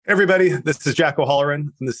Everybody, this is Jack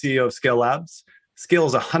O'Halloran. I'm the CEO of Scale Labs. Scale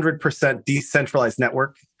is a 100% decentralized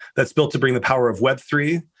network that's built to bring the power of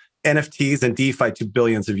Web3, NFTs, and DeFi to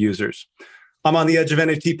billions of users. I'm on the Edge of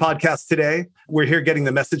NFT podcast today. We're here getting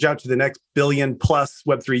the message out to the next billion plus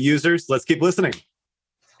Web3 users. Let's keep listening.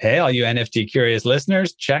 Hey, all you NFT curious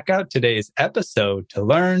listeners, check out today's episode to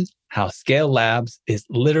learn how Scale Labs is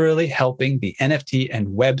literally helping the NFT and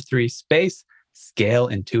Web3 space scale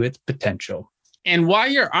into its potential. And why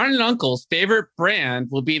your aunt and uncle's favorite brand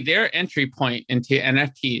will be their entry point into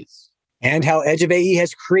NFTs. And how Edge of AE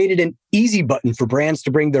has created an easy button for brands to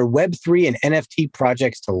bring their Web3 and NFT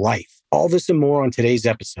projects to life. All this and more on today's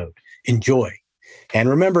episode. Enjoy. And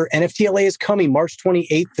remember, NFTLA is coming March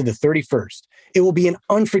 28th to the 31st. It will be an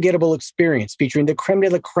unforgettable experience featuring the creme de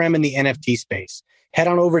la creme in the NFT space. Head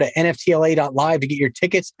on over to nftla.live to get your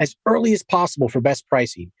tickets as early as possible for best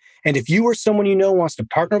pricing. And if you or someone you know wants to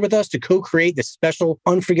partner with us to co-create this special,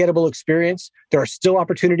 unforgettable experience, there are still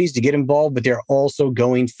opportunities to get involved, but they're also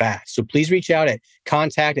going fast. So please reach out at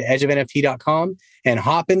contact@edgeofnft.com and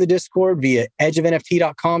hop in the Discord via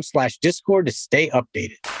edgeofnft.com/Discord to stay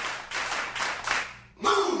updated.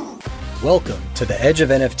 Welcome to the Edge of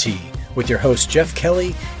NFT with your hosts Jeff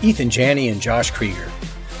Kelly, Ethan Janney, and Josh Krieger,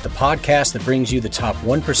 the podcast that brings you the top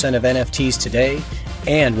 1% of NFTs today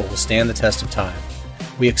and what will stand the test of time.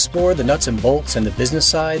 We explore the nuts and bolts and the business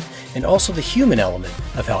side, and also the human element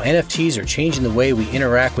of how NFTs are changing the way we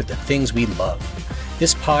interact with the things we love.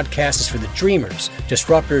 This podcast is for the dreamers,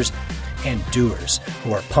 disruptors, and doers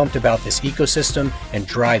who are pumped about this ecosystem and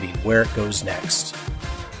driving where it goes next.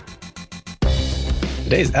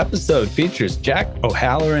 Today's episode features Jack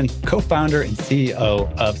O'Halloran, co-founder and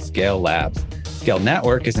CEO of Scale Labs. Scale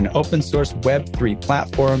Network is an open source Web3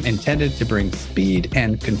 platform intended to bring speed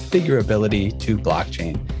and configurability to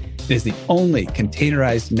blockchain. It is the only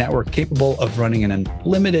containerized network capable of running an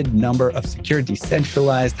unlimited number of secure,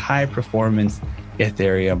 decentralized, high-performance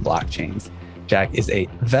Ethereum blockchains. Jack is a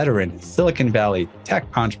veteran Silicon Valley tech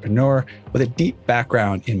entrepreneur with a deep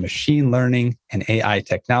background in machine learning and AI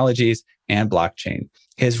technologies and blockchain.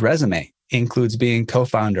 His resume includes being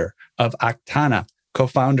co-founder of Octana,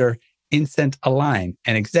 co-founder Incent Align,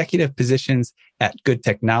 and executive positions at Good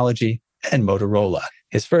Technology and Motorola.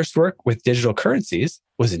 His first work with digital currencies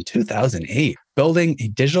was in 2008, building a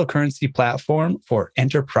digital currency platform for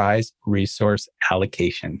enterprise resource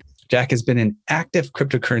allocation. Jack has been an active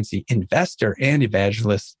cryptocurrency investor and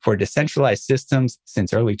evangelist for decentralized systems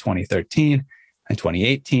since early 2013. In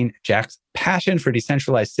 2018, Jack's passion for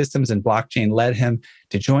decentralized systems and blockchain led him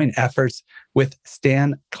to join efforts with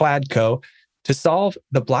Stan Kladko to solve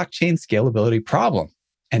the blockchain scalability problem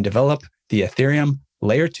and develop the Ethereum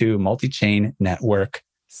Layer 2 multi-chain network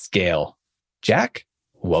Scale. Jack,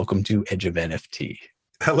 welcome to Edge of NFT.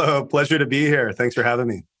 Hello, pleasure to be here. Thanks for having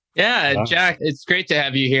me. Yeah, Jack, it's great to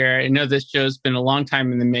have you here. I know this show's been a long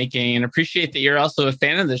time in the making and appreciate that you're also a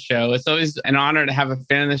fan of the show. It's always an honor to have a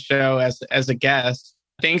fan of the show as a guest.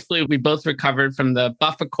 Thankfully, we both recovered from the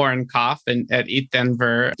Bufficorn cough at ETH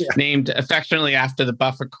Denver, named affectionately after the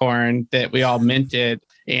Bufficorn that we all minted.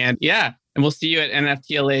 And we'll see you at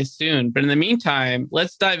NFTLA soon. But in the meantime,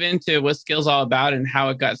 let's dive into what Scale's all about and how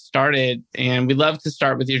it got started. And we'd love to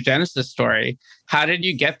start with your genesis story. How did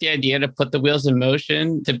you get the idea to put the wheels in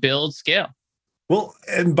motion to build Scale? Well,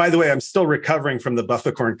 and by the way, I'm still recovering from the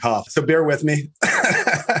Bufficorn cough, so bear with me.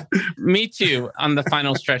 Me too, on the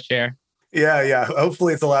final stretch here. Yeah.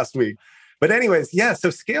 Hopefully it's the last week. But anyways, so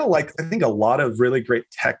Scale, like I think a lot of really great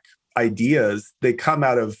tech ideas, they come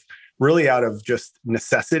out of just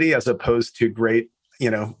necessity as opposed to great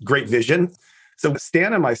vision. So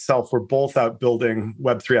Stan and myself were both out building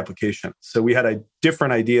Web3 applications. So we had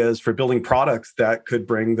different ideas for building products that could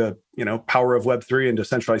bring the power of Web3 and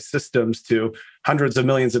decentralized systems to hundreds of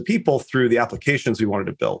millions of people through the applications we wanted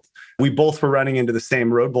to build. We both were running into the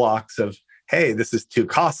same roadblocks of, hey, this is too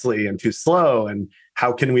costly and too slow. And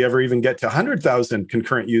how can we ever even get to 100,000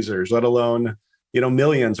 concurrent users, let alone,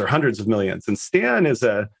 millions or hundreds of millions? And Stan is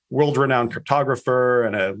a world-renowned cryptographer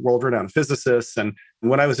and a world-renowned physicist. And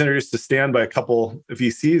when I was introduced to Stan by a couple of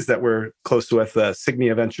VCs that we're close with,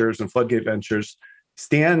 Signia Ventures and Floodgate Ventures,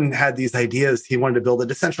 Stan had these ideas. He wanted to build a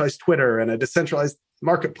decentralized Twitter and a decentralized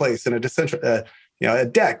marketplace and a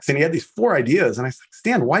DEX. And he had these 4 ideas. And I said,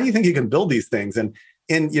 Stan, why do you think you can build these things? And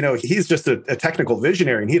he's just a technical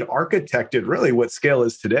visionary, and he'd architected really what Scale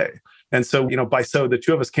is today. And so, the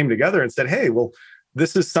two of us came together and said, hey, well,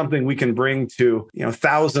 this is something we can bring to,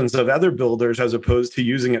 thousands of other builders as opposed to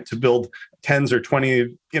using it to build tens or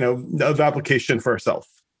 20, of application for ourselves.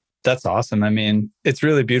 That's awesome. I mean, it's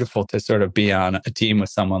really beautiful to sort of be on a team with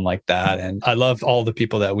someone like that. And I love all the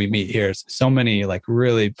people that we meet here. So many like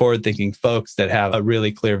really forward-thinking folks that have a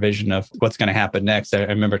really clear vision of what's going to happen next. I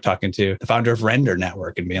remember talking to the founder of Render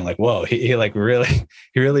Network and being like, whoa, he like really,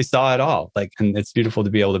 he really saw it all. Like, and it's beautiful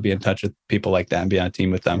to be able to be in touch with people like that and be on a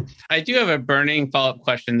team with them. I do have a burning follow-up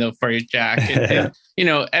question though for you, Jack. And, you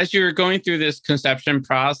know, as you were going through this conception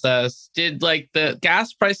process, did like the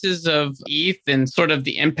gas prices of ETH and sort of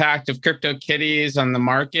the impact of CryptoKitties on the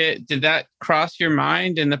market, did that cross your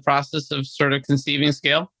mind in the process of sort of conceiving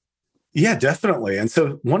Scale? Yeah, definitely. And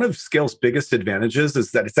so one of Scale's biggest advantages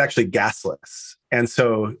is that it's actually gasless. And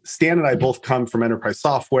so Stan and I both come from enterprise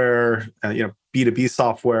software, B2B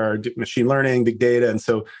software, machine learning, big data. And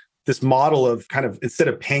so this model of kind of instead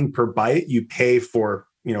of paying per byte, you pay for,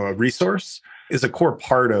 a resource is a core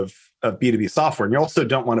part of B2B software. And you also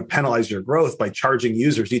don't want to penalize your growth by charging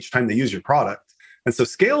users each time they use your product. And so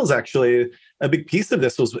Scale is actually a big piece of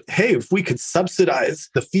this was, hey, if we could subsidize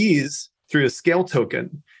the fees through a Scale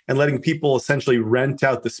token and letting people essentially rent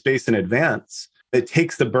out the space in advance, it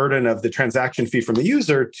takes the burden of the transaction fee from the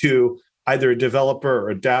user to either a developer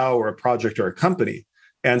or a DAO or a project or a company.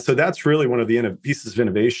 And so that's really one of the pieces of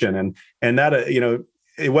innovation. And that,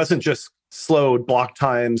 it wasn't just slowed block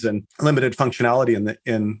times and limited functionality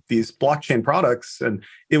in these blockchain products. And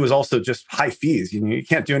it was also just high fees. You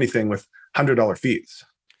can't do anything with $100 fees.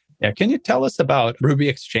 Yeah. Can you tell us about Ruby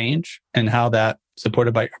Exchange and how that's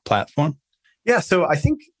supported by your platform? Yeah. So I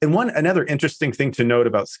think another interesting thing to note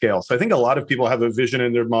about Scale. So I think a lot of people have a vision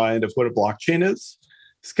in their mind of what a blockchain is.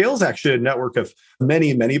 Scale is actually a network of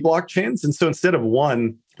many, many blockchains. And so instead of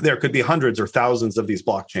one, there could be hundreds or thousands of these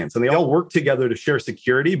blockchains. And they all work together to share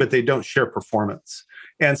security, but they don't share performance.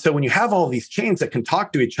 And so when you have all these chains that can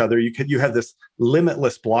talk to each other, you have this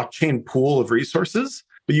limitless blockchain pool of resources,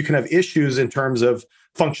 but you can have issues in terms of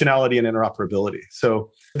functionality and interoperability.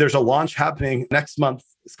 So there's a launch happening next month.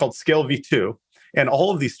 It's called Scale V2. And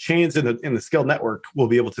all of these chains in the Scale network will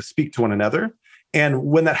be able to speak to one another. And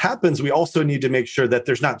when that happens, we also need to make sure that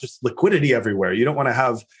there's not just liquidity everywhere. You don't want to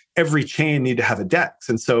have every chain need to have a DEX.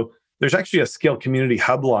 And so there's actually a Scale Community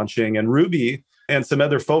Hub launching, and Ruby and some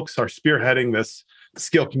other folks are spearheading this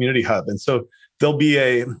Scale Community Hub. And so there'll be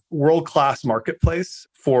a world-class marketplace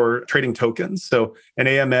for trading tokens. So an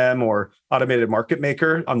AMM or automated market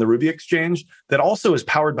maker on the Ruby exchange that also is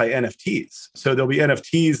powered by NFTs. So there'll be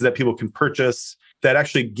NFTs that people can purchase that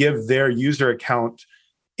actually give their user account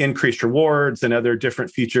increased rewards and other different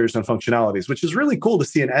features and functionalities, which is really cool to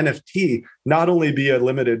see an NFT not only be a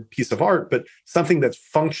limited piece of art, but something that's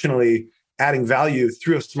functionally adding value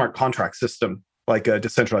through a smart contract system like a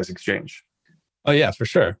decentralized exchange. Oh, yeah, for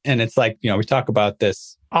sure. And it's like, we talk about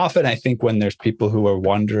this often, I think, when there's people who are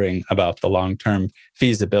wondering about the long-term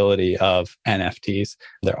feasibility of NFTs.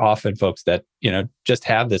 They're often folks that, just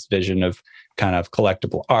have this vision of kind of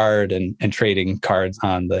collectible art and trading cards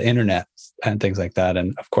on the internet and things like that.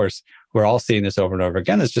 And of course, we're all seeing this over and over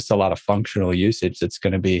again. It's just a lot of functional usage that's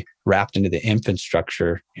going to be wrapped into the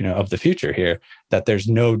infrastructure, of the future here, that there's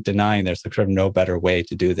no denying there's sort of no better way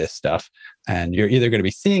to do this stuff. And you're either going to be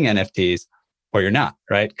seeing NFTs or you're not,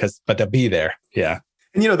 right? But they'll be there. Yeah.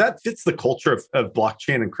 And, that fits the culture of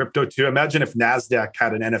blockchain and crypto too. Imagine if NASDAQ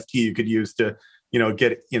had an NFT you could use to,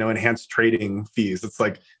 get, enhanced trading fees. It's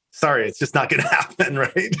like, sorry, it's just not going to happen,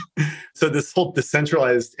 right? So this whole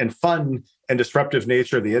decentralized and fun and disruptive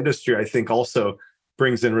nature of the industry, I think also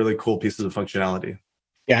brings in really cool pieces of functionality.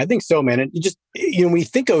 Yeah, I think so, man. And you just, when you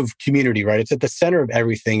think of community, right, it's at the center of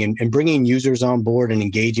everything, and bringing users on board and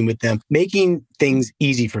engaging with them, making things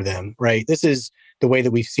easy for them, right? This is the way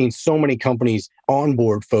that we've seen so many companies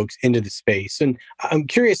onboard folks into the space. And I'm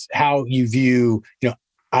curious how you view,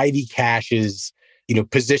 Ivy Cash's,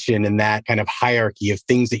 position in that kind of hierarchy of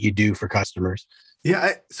things that you do for customers.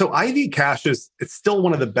 Yeah. So Ivy Cash it's still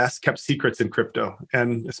one of the best kept secrets in crypto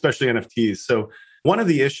and especially NFTs. So one of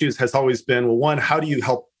the issues has always been, well, one, how do you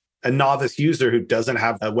help a novice user who doesn't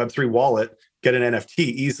have a Web3 wallet get an NFT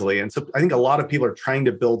easily? And so I think a lot of people are trying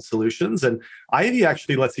to build solutions, and Ivy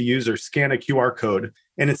actually lets a user scan a QR code.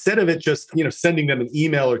 And instead of it just, sending them an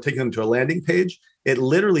email or taking them to a landing page, it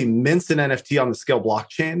literally mints an NFT on the Scale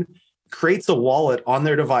blockchain, creates a wallet on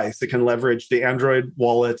their device. It can leverage the Android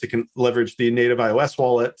wallet, it can leverage the native iOS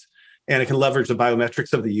wallet, and it can leverage the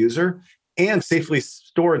biometrics of the user and safely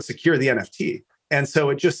store and secure the NFT. And so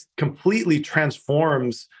it just completely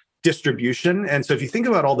transforms distribution. And so if you think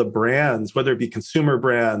about all the brands, whether it be consumer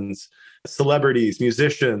brands, celebrities,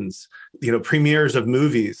 musicians, premieres of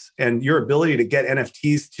movies, and your ability to get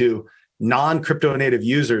NFTs to non-crypto native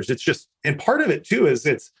users. It's just, and part of it too is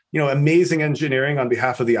it's, amazing engineering on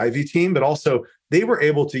behalf of the Ivy team, but also they were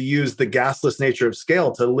able to use the gasless nature of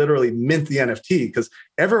Scale to literally mint the NFT, because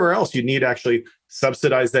everywhere else you need to actually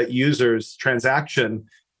subsidize that user's transaction.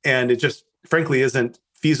 And it just frankly isn't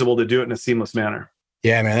feasible to do it in a seamless manner.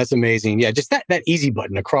 Yeah, man, that's amazing. Yeah, just that easy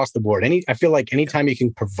button across the board. I feel like anytime you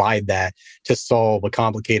can provide that to solve a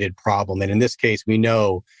complicated problem, and in this case, we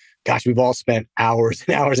know, gosh, we've all spent hours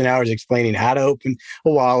and hours and hours explaining how to open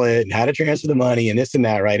a wallet and how to transfer the money and this and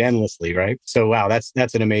that, right? Endlessly, right? So, wow, that's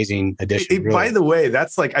an amazing addition. Really. By the way,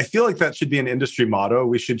 that's like, I feel like that should be an industry motto.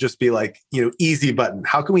 We should just be like, easy button.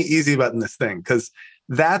 How can we easy button this thing? Because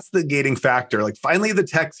that's the gating factor. Like finally the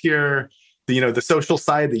tech's here, the social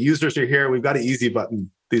side, the users are here. We've got to easy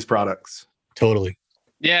button these products. Totally.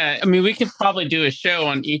 Yeah, I mean, we could probably do a show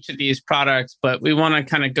on each of these products, but we want to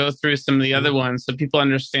kind of go through some of the other ones so people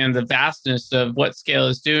understand the vastness of what Scale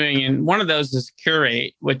is doing. And one of those is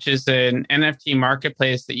Curate, which is an NFT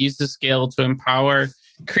marketplace that uses Scale to empower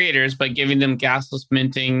creators by giving them gasless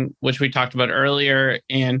minting, which we talked about earlier,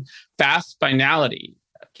 and fast finality.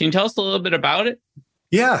 Can you tell us a little bit about it?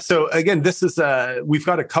 Yeah. So again, this is we've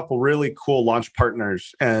got a couple really cool launch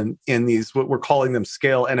partners, and in these, what we're calling them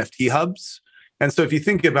Scale NFT hubs. And so if you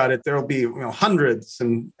think about it, there'll be hundreds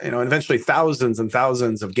and eventually thousands and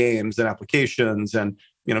thousands of games and applications and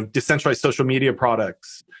decentralized social media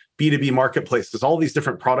products, B2B marketplaces, all these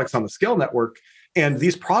different products on the Scale network. And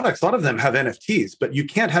these products, a lot of them have NFTs, but you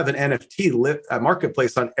can't have an NFT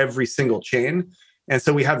marketplace on every single chain. And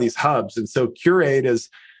so we have these hubs. And so Curate is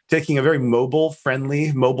taking a very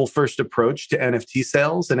mobile-friendly, mobile-first approach to NFT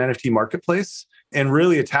sales and NFT marketplace, and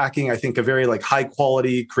really attacking, I think, a very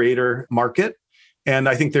high-quality creator market. And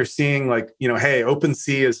I think they're seeing hey,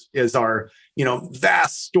 OpenSea is our,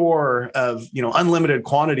 vast store of, unlimited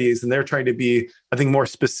quantities. And they're trying to be, I think, more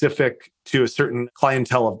specific to a certain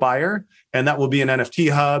clientele of buyer. And that will be an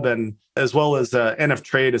NFT hub. And as well as NF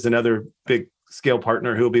Trade is another big Scale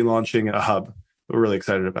partner who will be launching a hub we're really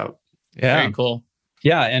excited about. Yeah. Very cool.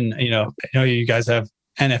 Yeah. And, I know you guys have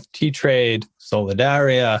NFT Trade,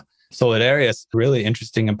 Solidaria. Solidaria is really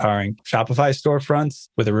interesting, empowering Shopify storefronts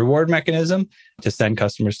with a reward mechanism to send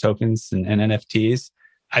customers tokens and NFTs.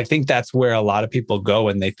 I think that's where a lot of people go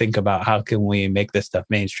when they think about how can we make this stuff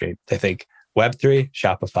mainstream. They think Web3,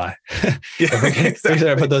 Shopify. Yeah, exactly.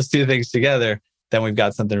 If we put those two things together, then we've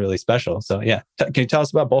got something really special. So yeah, can you tell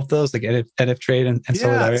us about both of those, like NF Trade and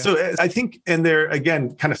Solidaria? So I think, and they're,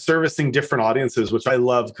 again, kind of servicing different audiences, which I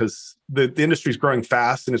love because the industry is growing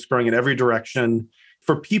fast and it's growing in every direction.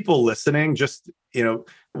 For people listening, just,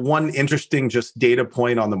 one interesting just data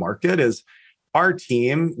point on the market is our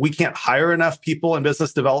team, we can't hire enough people in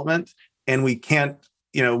business development, and we can't,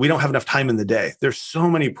 we don't have enough time in the day. There's so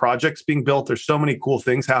many projects being built. There's so many cool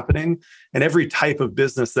things happening, and every type of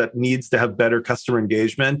business that needs to have better customer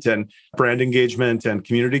engagement and brand engagement and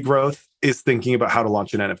community growth is thinking about how to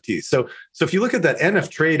launch an NFT. So if you look at that, NF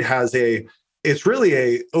Trade has it's really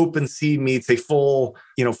a OpenSea meets a full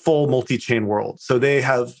multi-chain world. So they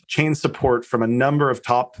have chain support from a number of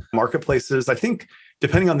top marketplaces. I think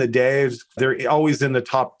depending on the day, they're always in the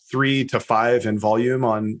top 3 to 5 in volume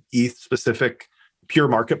on ETH specific pure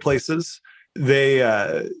marketplaces. They,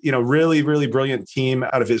 really, really brilliant team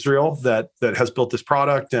out of Israel that has built this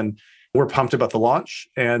product, and we're pumped about the launch.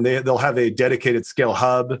 And they'll have a dedicated Scale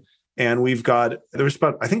hub. And there's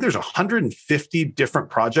 150 different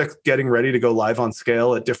projects getting ready to go live on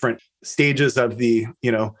Scale at different stages of the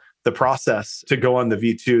process to go on the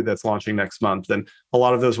V2 that's launching next month. And a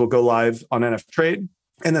lot of those will go live on NF Trade.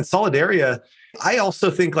 And then Solidaria, I also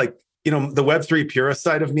think the Web3 purist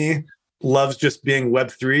side of me loves just being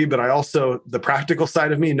Web3, but the practical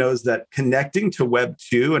side of me knows that connecting to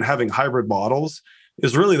Web2 and having hybrid models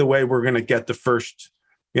is really the way we're going to get the first,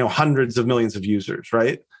 hundreds of millions of users,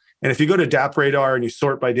 right? And if you go to DappRadar and you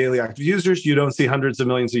sort by daily active users, you don't see hundreds of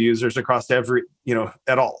millions of users across every,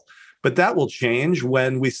 at all. But that will change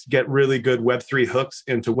when we get really good Web3 hooks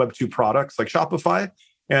into Web2 products like Shopify.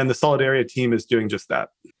 And the Solidaria team is doing just that.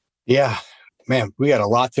 Yeah, man, we got a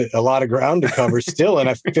lot of ground to cover still. And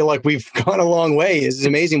I feel like we've gone a long way. It's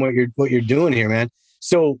amazing what you're doing here, man.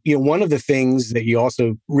 So, one of the things that you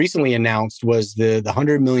also recently announced was the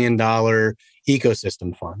 $100 million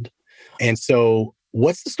ecosystem fund. And so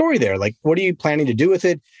what's the story there? What are you planning to do with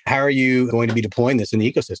it? How are you going to be deploying this in the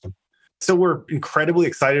ecosystem? So we're incredibly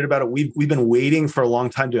excited about it. We've been waiting for a long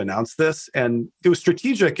time to announce this, and it was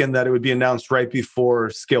strategic in that it would be announced right before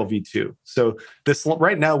Scale V2. So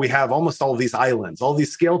right now we have almost all of these islands. All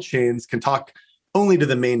these Scale chains can talk only to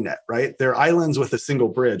the mainnet, right? They're islands with a single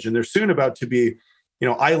bridge, and they're soon about to be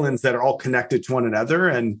islands that are all connected to one another.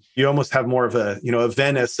 And you almost have more of a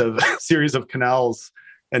Venice of a series of canals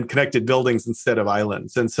and connected buildings instead of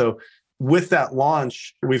islands. And so with that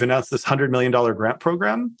launch, we've announced this $100 million grant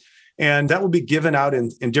program. And that will be given out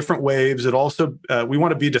in different waves. It also, we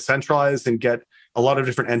want to be decentralized and get a lot of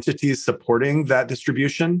different entities supporting that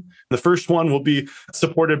distribution. The first one will be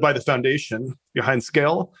supported by the foundation behind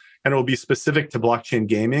Scale, and it will be specific to blockchain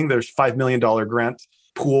gaming. There's $5 million grant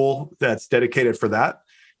pool that's dedicated for that.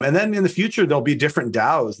 And then in the future, there'll be different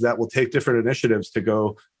DAOs that will take different initiatives to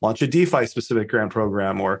go launch a DeFi specific grant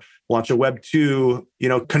program or launch a Web2,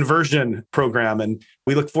 conversion program. And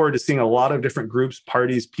we look forward to seeing a lot of different groups,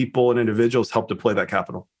 parties, people, and individuals help deploy that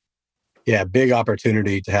capital. Yeah, big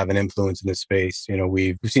opportunity to have an influence in this space.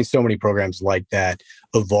 We've seen so many programs like that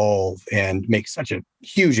evolve and make such a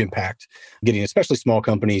huge impact, getting especially small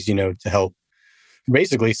companies, to help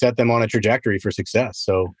basically set them on a trajectory for success.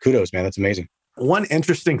 So kudos, man. That's amazing. One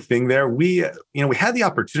interesting thing there, we had the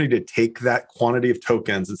opportunity to take that quantity of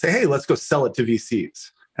tokens and say, hey, let's go sell it to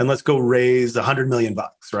VCs and let's go raise $100 million,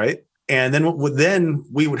 right? And then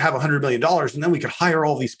we would have $100 million and then we could hire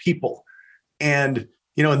all these people. And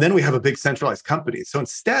then we have a big centralized company. So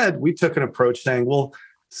instead, we took an approach saying, well,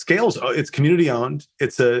 Scale's, it's community owned,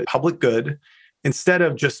 it's a public good. Instead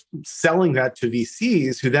of just selling that to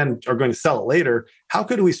VCs who then are going to sell it later, how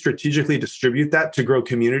could we strategically distribute that to grow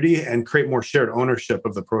community and create more shared ownership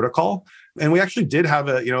of the protocol? And we actually did have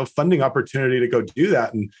a funding opportunity to go do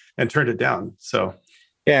that and turned it down. So,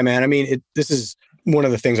 yeah, man. I mean, this is one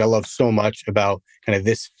of the things I love so much about kind of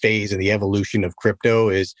this phase of the evolution of crypto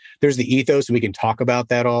is there's the ethos, and we can talk about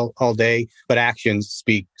that all day, but actions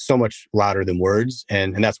speak so much louder than words,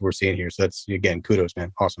 and that's what we're seeing here. So that's, again, kudos,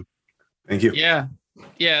 man. Awesome. Thank you.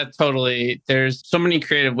 Yeah, totally. There's so many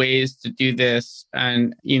creative ways to do this.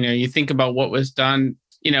 And, you think about what was done,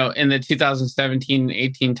 in the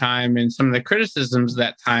 2017-18 time and some of the criticisms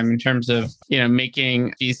that time in terms of,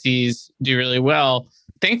 making VCs do really well.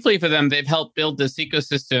 Thankfully for them, they've helped build this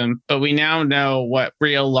ecosystem, but we now know what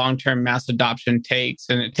real long-term mass adoption takes,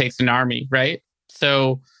 and it takes an army, right?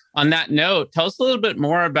 So on that note, tell us a little bit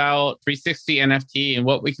more about 360 NFT and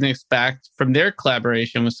what we can expect from their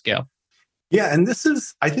collaboration with Scale. Yeah, and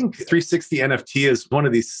I think 360 NFT is one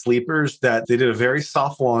of these sleepers that they did a very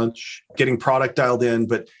soft launch, getting product dialed in,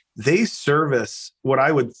 but they service what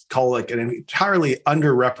I would call like an entirely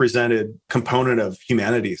underrepresented component of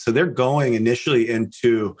humanity. So they're going initially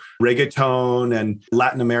into reggaeton and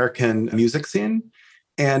Latin American music scene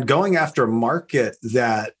and going after a market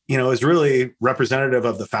that, is really representative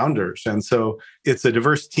of the founders. And so it's a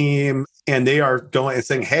diverse team, and they are going and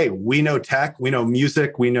saying, hey, we know tech, we know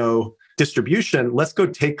music, we know distribution. Let's go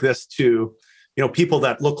take this to, people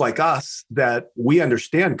that look like us that we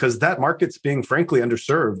understand, because that market's being frankly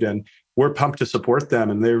underserved, and we're pumped to support them.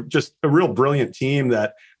 And they're just a real brilliant team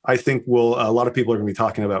that I think a lot of people are going to be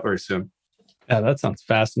talking about very soon. Yeah, that sounds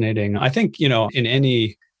fascinating. I think, in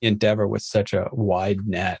any endeavor with such a wide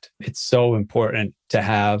net, it's so important to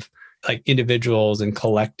have like individuals and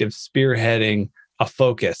collective spearheading a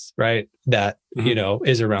focus, right? That,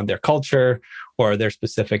 is around their culture or their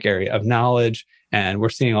specific area of knowledge. And we're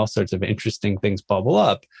seeing all sorts of interesting things bubble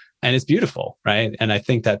up, and it's beautiful, right? And I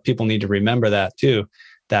think that people need to remember that too,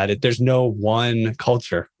 that there's no one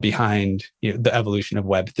culture behind the evolution of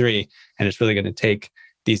Web3. And it's really going to take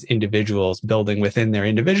these individuals building within their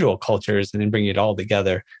individual cultures and then bringing it all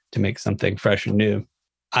together to make something fresh and new.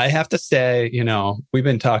 I have to say, we've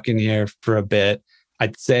been talking here for a bit.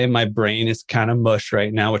 I'd say my brain is kind of mush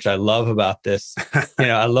right now, which I love about this.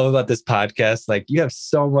 I love about this podcast. Like, you have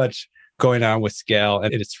so much going on with Scale,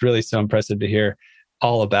 and it's really so impressive to hear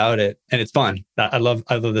all about it. And it's fun. I love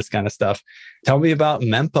this kind of stuff. Tell me about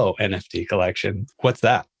Mempo NFT collection. What's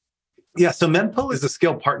that? Yeah, so Mempo is a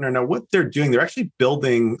Scale partner. Now, what they're doing, they're actually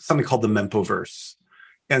building something called the Mempoverse.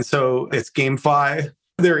 And so it's GameFi.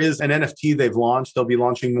 There is an NFT they've launched. They'll be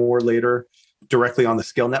launching more later directly on the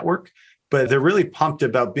Scale network. But they're really pumped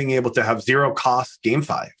about being able to have zero cost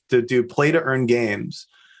GameFi to do play to earn games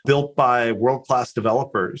built by world-class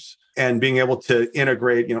developers, and being able to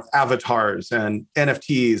integrate, avatars and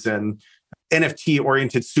NFTs and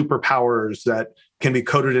NFT-oriented superpowers that can be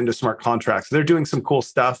coded into smart contracts. They're doing some cool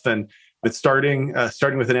stuff, and it's starting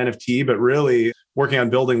with an NFT, but really working on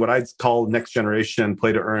building what I'd call next generation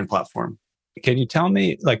play to earn platform. Can you tell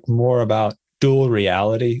me more about dual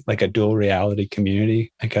reality, like a dual reality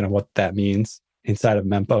community, and kind of what that means inside of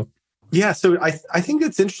Mempo? Yeah, so I think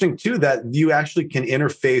it's interesting too that you actually can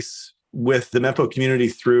interface with the Mempo community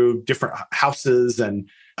through different houses and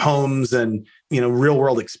homes and real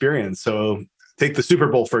world experience. So take the Super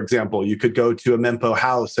Bowl, for example. You could go to a Mempo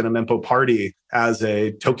house and a Mempo party as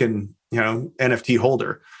a token, NFT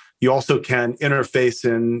holder. You also can interface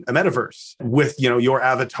in a metaverse with, your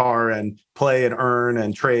avatar and play and earn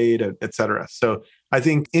and trade, et cetera. So I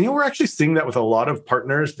think, we're actually seeing that with a lot of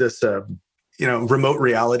partners, this, remote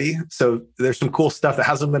reality. So there's some cool stuff that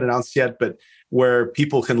hasn't been announced yet, but where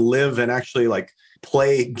people can live and actually like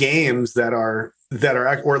play games that are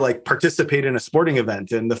or like participate in a sporting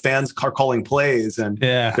event, and the fans are calling plays, and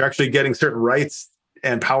they're actually getting certain rights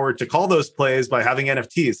and power to call those plays by having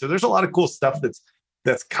NFTs. So there's a lot of cool stuff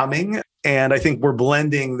that's coming. And I think we're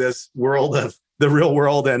blending this world of the real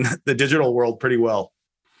world and the digital world pretty well.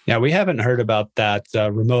 Yeah, we haven't heard about that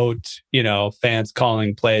remote, fans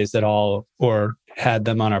calling plays at all, or had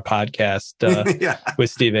them on our podcast with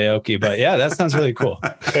Steve Aoki. But yeah, that sounds really cool.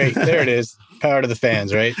 Hey, there it is. Power to the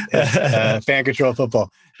fans, right? Fan control football.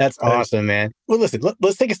 That's awesome, man. Well, listen,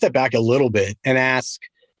 let's take a step back a little bit and ask,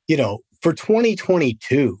 for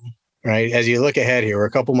 2022, right? As you look ahead here, we're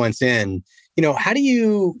a couple months in, how do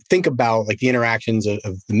you think about like the interactions of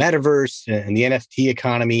the metaverse and the NFT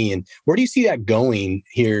economy, and where do you see that going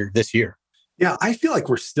here this year? Yeah, I feel like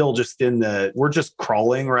we're still just we're just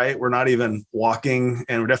crawling, right? We're not even walking,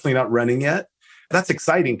 and we're definitely not running yet. That's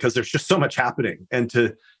exciting because there's just so much happening. And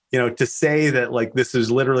to say that like this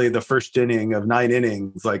is literally the first inning of 9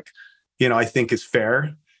 innings, like, I think is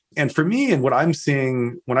fair. And for me, and what I'm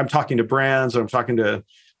seeing when I'm talking to brands, or I'm talking to,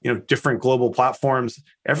 different global platforms,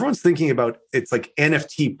 everyone's thinking about it's like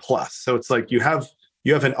NFT plus. So it's like you have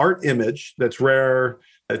an art image that's rare,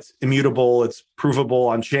 it's immutable, it's provable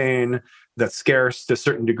on chain, that's scarce to a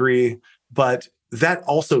certain degree, but that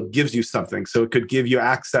also gives you something. So it could give you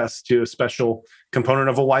access to a special component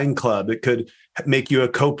of a wine club. It could make you a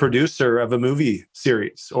co-producer of a movie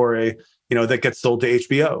series, or that gets sold to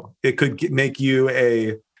HBO. It could make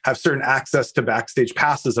you have certain access to backstage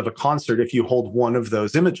passes of a concert if you hold one of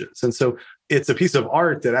those images. And so it's a piece of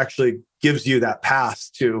art that actually gives you that pass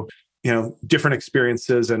to, different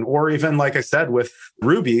experiences, or even, like I said, with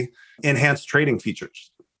Ruby, enhanced trading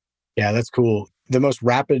features. Yeah, that's cool. The most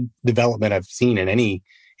rapid development I've seen in any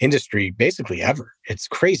industry basically ever. It's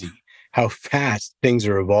crazy how fast things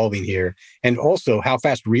are evolving here, and also how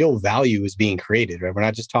fast real value is being created, right? We're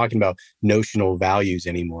not just talking about notional values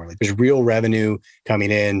anymore. Like there's real revenue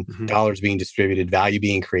coming in, dollars being distributed, value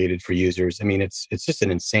being created for users. I mean, it's just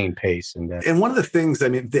an insane pace. And one of the things, the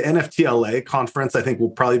NFTLA conference, I think will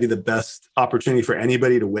probably be the best opportunity for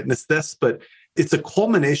anybody to witness this, but it's a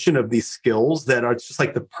culmination of these skills that are just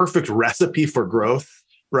like the perfect recipe for growth,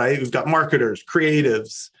 right? We've got marketers,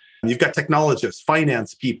 creatives, you've got technologists,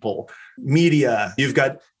 finance people, media, you've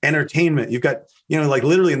got entertainment, you've got, like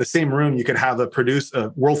literally in the same room, you could have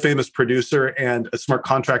a world famous producer and a smart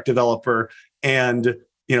contract developer and,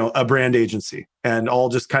 a brand agency, and all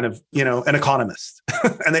just kind of, an economist,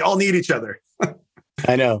 and they all need each other.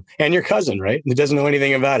 I know. And your cousin, right? Who doesn't know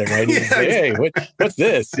anything about it, right? Hey, what's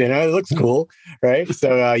this? It looks cool, right?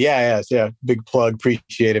 So, yeah. Big plug.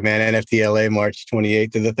 Appreciate it, man. NFTLA, March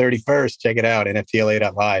 28th to the 31st. Check it out,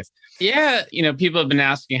 nftla.live. Yeah. People have been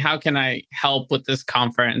asking, how can I help with this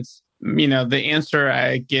conference? The answer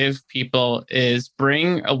I give people is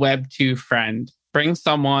bring a Web2 friend. Bring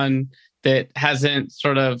someone that hasn't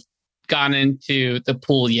sort of gone into the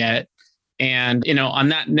pool yet. And, on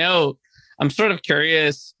that note, I'm sort of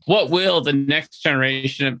curious, what will the next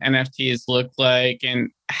generation of NFTs look like? And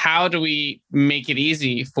how do we make it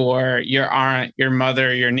easy for your aunt, your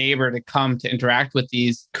mother, your neighbor to come to interact with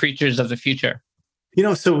these creatures of the future? And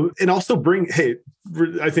also I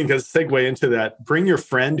think as a segue into that, bring your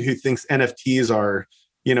friend who thinks NFTs are,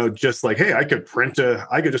 just like, hey, I could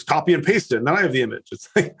just copy and paste it, and then I have the image. It's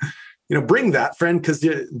like, bring that friend, because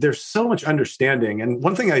there's so much understanding. And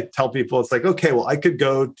one thing I tell people, it's like, okay, well, I could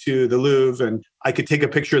go to the Louvre and I could take a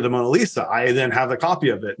picture of the Mona Lisa. I then have a copy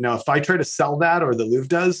of it. Now, if I try to sell that, or the Louvre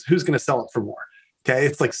does, who's going to sell it for more? Okay.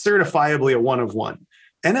 It's like certifiably a one of one.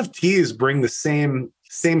 NFTs bring the same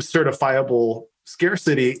certifiable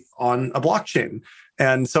scarcity on a blockchain.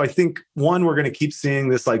 And so I think, one, we're going to keep seeing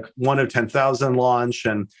this like 1 of 10,000 launch,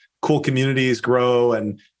 and cool communities grow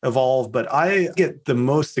and evolve. But I get the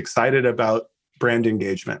most excited about brand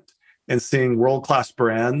engagement and seeing world-class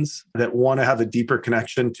brands that want to have a deeper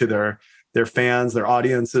connection to their fans, their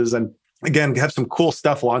audiences. And again, have some cool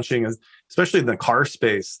stuff launching, especially in the car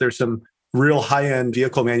space. There's some real high-end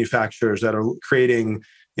vehicle manufacturers that are creating,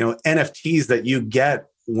 NFTs that you get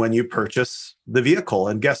when you purchase the vehicle.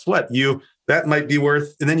 And guess what? That might be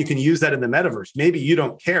worth, and then you can use that in the metaverse. Maybe you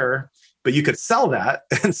don't care, but you could sell that.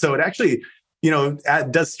 And so it actually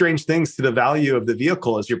does strange things to the value of the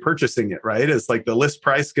vehicle as you're purchasing it, right? It's like the list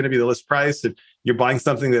price going to be the list price. If you're buying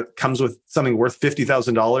something that comes with something worth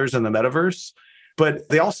 $50,000 in the metaverse. But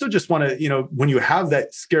they also just want to, when you have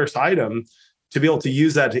that scarce item, to be able to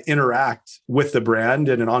use that to interact with the brand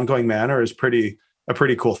in an ongoing manner is a pretty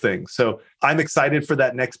cool thing. So I'm excited for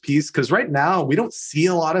that next piece, because right now we don't see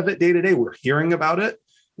a lot of it day to day. We're hearing about it,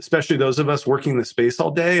 especially those of us working the space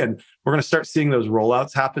all day. And we're going to start seeing those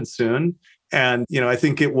rollouts happen soon. And, I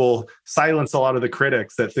think it will silence a lot of the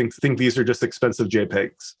critics that think these are just expensive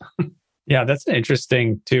JPEGs. Yeah, that's an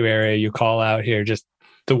interesting area you call out here, just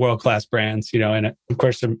the world-class brands, and of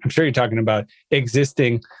course, I'm sure you're talking about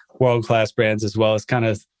existing world-class brands as well as kind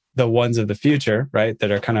of the ones of the future, right?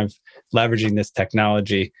 That are kind of leveraging this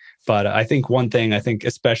technology. But I think one thing,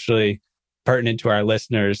 especially pertinent to our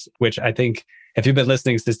listeners, which I think if you've been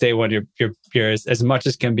listening since day one, you're as much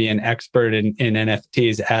as can be an expert in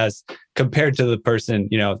NFTs as compared to the person,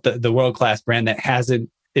 the world-class brand that hasn't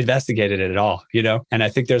investigated it at all, And I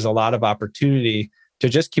think there's a lot of opportunity to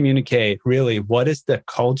just communicate really what is the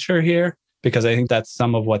culture here, because I think that's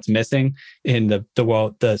some of what's missing in the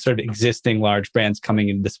world, the sort of existing large brands coming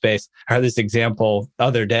into the space. I heard this example the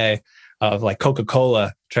other day of like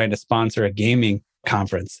Coca-Cola trying to sponsor a gaming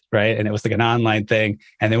conference, right? And it was like an online thing.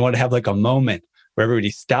 And they wanted to have like a moment where everybody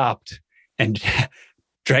stopped and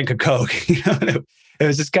drank a Coke. It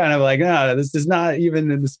was just kind of like, no, this is not even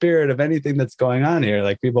in the spirit of anything that's going on here.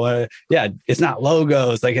 Like people are, it's not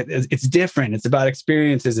logos. Like it's different. It's about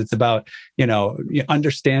experiences. It's about,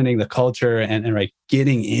 understanding the culture and like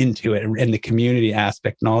getting into it and the community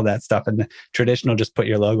aspect and all that stuff. And the traditional, just put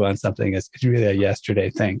your logo on something is really a yesterday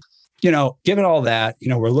thing. Given all that,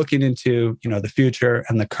 we're looking into, the future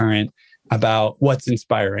and the current about what's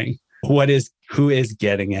inspiring, who is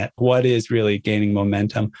getting it, what is really gaining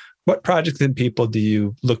momentum. What projects and people do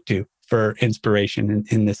you look to for inspiration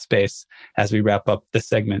in this space as we wrap up this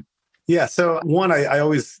segment? Yeah. So one, I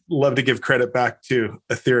always love to give credit back to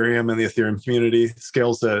Ethereum and the Ethereum community.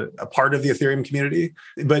 Scale's a part of the Ethereum community,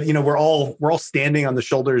 but we're all standing on the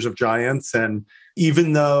shoulders of giants. And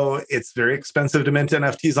even though it's very expensive to mint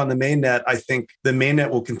NFTs on the mainnet, I think the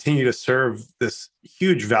mainnet will continue to serve this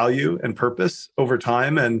huge value and purpose over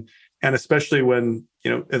time. And especially when,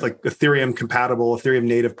 like Ethereum compatible, Ethereum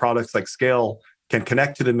native products like Scale can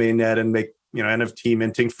connect to the mainnet and make, NFT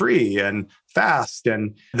minting free and fast.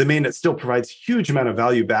 And the mainnet still provides huge amount of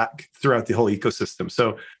value back throughout the whole ecosystem.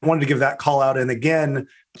 So I wanted to give that call out. And again,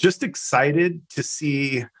 just excited to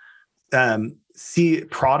see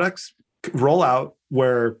products roll out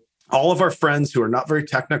where all of our friends who are not very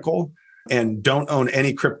technical and don't own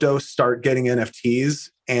any crypto start getting NFTs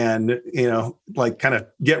and, like kind of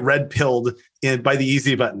get red pilled by the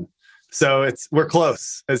easy button. So we're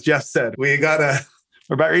close. As Jeff said, we're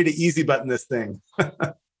about ready to easy button this thing.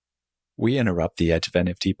 We interrupt the Edge of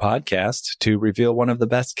NFT podcast to reveal one of the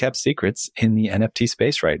best kept secrets in the NFT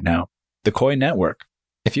space right now, the Koi Network.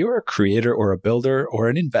 If you're a creator or a builder or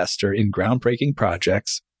an investor in groundbreaking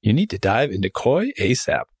projects, you need to dive into Koi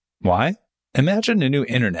ASAP. Why? Imagine a new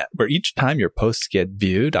internet where each time your posts get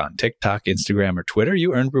viewed on TikTok, Instagram, or Twitter,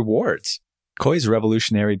 you earn rewards. Koi's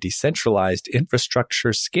revolutionary decentralized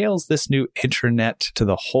infrastructure scales this new internet to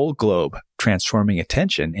the whole globe, transforming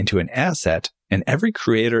attention into an asset and every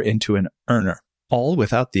creator into an earner, all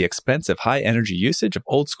without the expensive high-energy usage of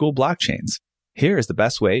old-school blockchains. Here is the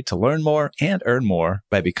best way to learn more and earn more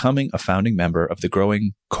by becoming a founding member of the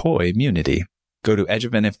growing Koi community. Go to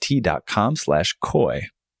edgeofnft.com/Koi.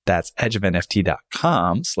 That's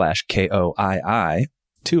edgeofnft.com/KOII,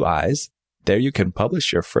 2 I's. There you can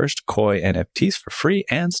publish your first Koi NFTs for free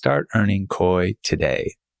and start earning Koi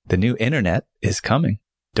today. The new internet is coming.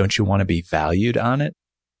 Don't you want to be valued on it?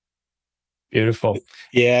 Beautiful.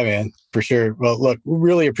 Yeah, man, for sure. Well, look, we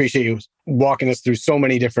really appreciate you walking us through so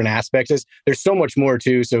many different aspects. There's so much more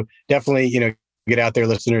too. So definitely, get out there,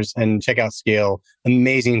 listeners, and check out Scale.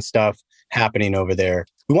 Amazing stuff happening over there.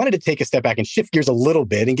 We wanted to take a step back and shift gears a little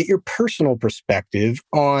bit and get your personal perspective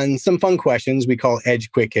on some fun questions we call Edge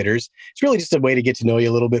Quick Hitters. It's really just a way to get to know you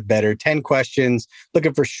a little bit better. 10 questions,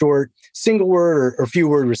 looking for short, single word or few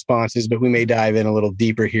word responses, but we may dive in a little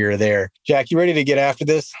deeper here or there. Jack, you ready to get after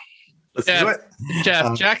this? Let's do it.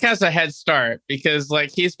 Jeff, Jack has a head start because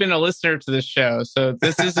he's been a listener to the show. So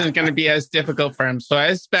this isn't going to be as difficult for him. So I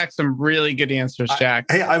expect some really good answers, Jack.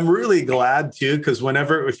 I'm really glad too, because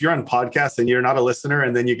if you're on podcasts and you're not a listener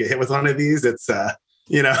and then you get hit with one of these, it's, so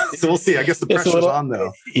we'll see. I guess the pressure's on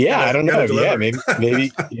though. Yeah, I don't know. Yeah,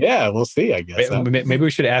 maybe. Yeah, we'll see, I guess. Maybe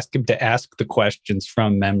we should ask him to ask the questions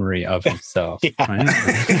from memory of himself.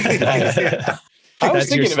 Yeah. I was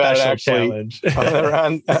That's your thinking about it special actually. challenge.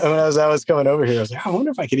 When I was coming over here, I was like, I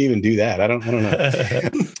wonder if I could even do that. I don't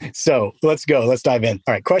know. So let's go. Let's dive in.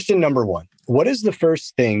 All right. Question number 1. What is the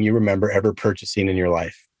first thing you remember ever purchasing in your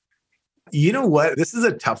life? You know what? This is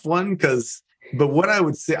a tough one but what I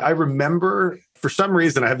would say, I remember for some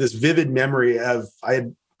reason, I have this vivid memory of I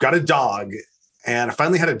had got a dog and I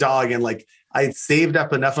finally had a dog and like I had saved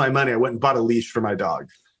up enough of my money. I went and bought a leash for my dog.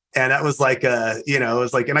 And that was like it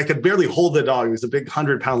was like, and I could barely hold the dog. It was a big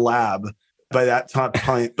 100-pound lab by that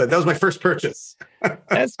point, but that was my first purchase.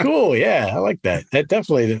 That's cool. Yeah. I like that. That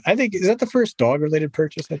definitely, I think, is that the first dog related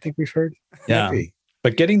purchase I think we've heard? Yeah. Maybe.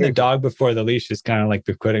 But getting the dog before the leash is kind of like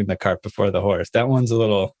putting the cart before the horse. That one's a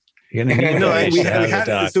little... You're gonna need my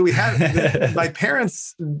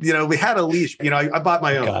parents, we had a leash. I bought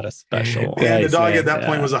my own. Got a special one. And the dog at that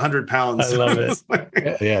point was 100 pounds. I love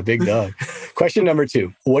it. Yeah, big dog. Question number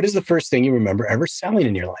 2. What is the first thing you remember ever selling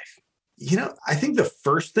in your life? I think the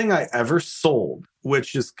first thing I ever sold,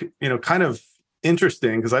 which is, kind of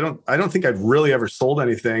interesting because I don't think I've really ever sold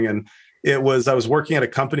anything. And I was working at a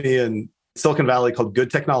company in Silicon Valley called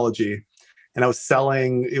Good Technology. And I was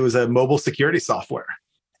selling, it was a mobile security software.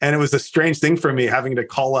 And it was a strange thing for me having to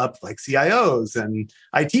call up like CIOs and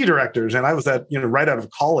IT directors. And I was right out of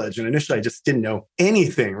college. And initially I just didn't know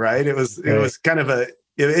anything, right? It was kind of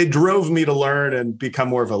it drove me to learn and become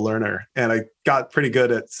more of a learner. And I got pretty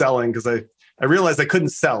good at selling because I realized I couldn't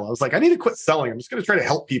sell. I was like, I need to quit selling. I'm just going to try to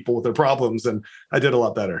help people with their problems. And I did a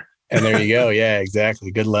lot better. And there you go. Yeah,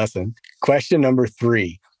 exactly. Good lesson. Question number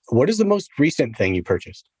 3. What is the most recent thing you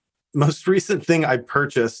purchased? Most recent thing I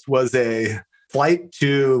purchased was a flight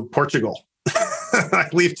to Portugal. I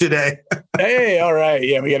leave today. Hey, all right.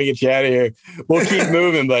 Yeah, we got to get you out of here. We'll keep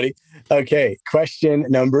moving, buddy. Okay. Question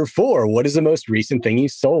number 4. What is the most recent thing you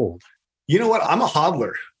sold? You know what? I'm a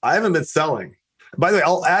hodler. I haven't been selling. By the way,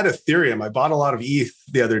 I'll add Ethereum. I bought a lot of ETH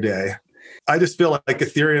the other day. I just feel like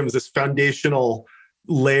Ethereum is this foundational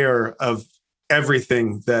layer of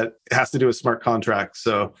everything that has to do with smart contracts.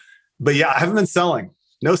 But yeah, I haven't been selling.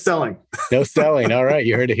 No selling. No selling. All right.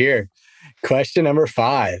 You heard it here. Question number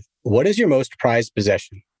 5. What is your most prized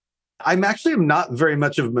possession? I'm not very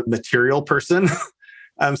much of a material person. So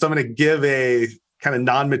I'm going to give a kind of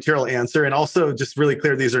non-material answer. And also just really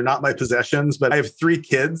clear, these are not my possessions, but I have 3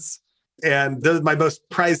 kids. And they're my most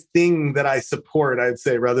prized thing that I support, I'd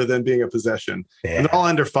say, rather than being a possession. Yeah. And they're all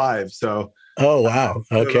under 5. So, oh, wow.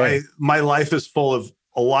 Okay. My life is full of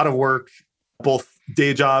a lot of work, both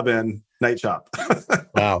day job and night job.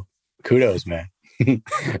 Wow. Kudos, man.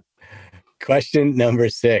 Question number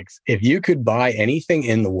 6. If you could buy anything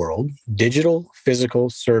in the world, digital, physical,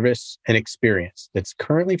 service, and experience that's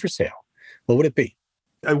currently for sale, what would it be?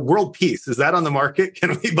 World peace. Is that on the market?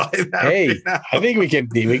 Can we buy that? Hey, right now? I think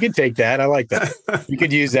we could take that. I like that. You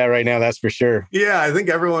could use that right now. That's for sure. Yeah, I think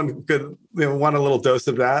everyone could want a little dose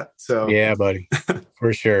of that. So yeah, buddy,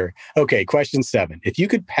 for sure. Okay, question 7. If you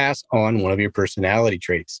could pass on one of your personality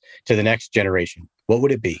traits to the next generation, what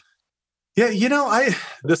would it be? Yeah,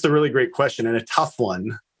 this is a really great question and a tough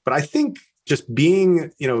one. But I think just being,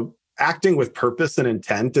 acting with purpose and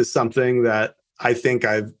intent is something that I think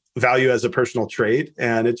I value as a personal trait.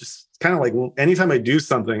 And it just kind of like, anytime I do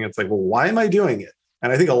something, it's like, well, why am I doing it?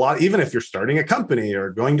 And I think a lot, even if you're starting a company or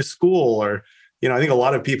going to school or, I think a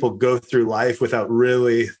lot of people go through life without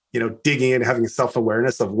really, digging in, having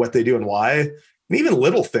self-awareness of what they do and why. And even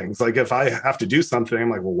little things, like if I have to do something, I'm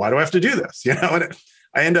like, well, why do I have to do this? And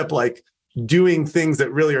I end up like doing things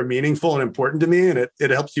that really are meaningful and important to me. And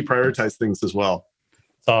it helps you prioritize things as well.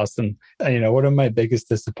 It's awesome. One of my biggest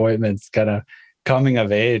disappointments kind of coming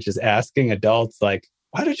of age is asking adults, like,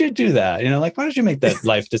 why did you do that? Why did you make that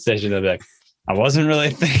life decision? Of like, I wasn't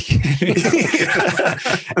really thinking.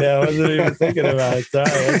 I wasn't even thinking about it. Sorry,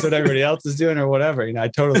 that's what everybody else is doing or whatever. I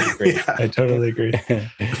totally agree. Yeah. I totally agree.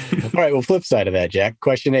 All right. Well, flip side of that, Jack.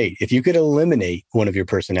 Question 8. If you could eliminate one of your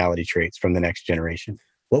personality traits from the next generation,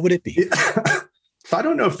 what would it be? So I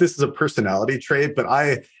don't know if this is a personality trait, but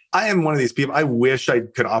I am one of these people. I wish I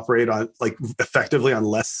could operate on effectively on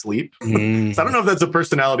less sleep. So I don't know if that's a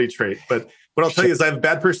personality trait, but what I'll tell you is I have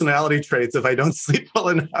bad personality traits if I don't sleep well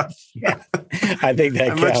enough. Yeah, I think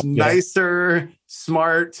that I'm much nicer,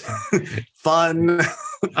 smart, fun,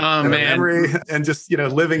 memory, and just,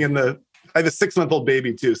 living in I have a 6-month-old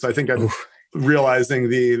baby too. So I think I'm realizing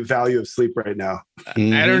the value of sleep right now.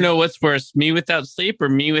 I don't know what's worse, me without sleep or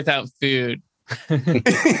me without food. Yeah,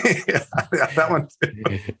 that one too.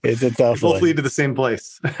 It's a tough one. Both lead to the same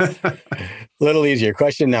place. A little easier.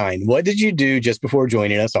 Question 9. What did you do just before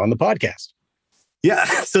joining us on the podcast? Yeah,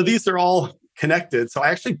 so these are all connected. So I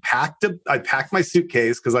actually packed my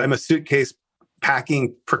suitcase because I'm a suitcase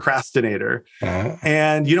packing procrastinator.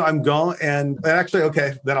 And, you know, I'm going and actually,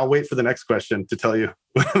 okay, then I'll wait for the next question to tell you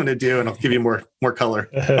what I'm going to do and I'll give you more color.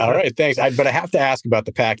 All right. Thanks. But I have to ask about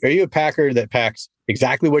the pack. Are you a packer that packs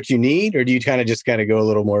exactly what you need, or do you kind of go a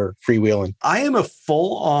little more freewheeling? I am a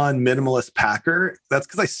full-on minimalist packer. That's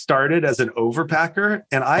because I started as an overpacker,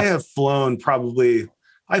 and I've flown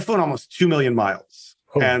almost 2 million miles.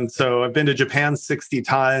 Oh. And so I've been to Japan 60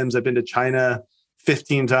 times. I've been to China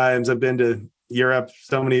 15 times. I've been to Europe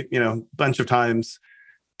so many, bunch of times.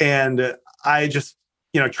 And I just,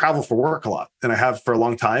 travel for work a lot, and I have for a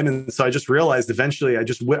long time. And so I just realized eventually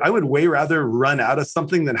I would way rather run out of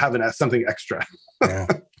something than have something extra. Yeah,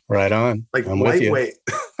 right on. Like I'm lightweight.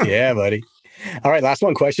 Yeah, buddy. All right. Last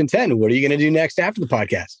one, question 10. What are you going to do next after the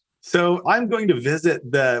podcast? So I'm going to visit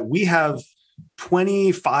we have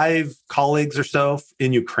 25 colleagues or so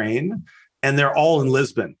in Ukraine, and they're all in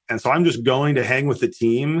Lisbon. And so I'm just going to hang with the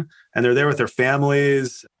team, and they're there with their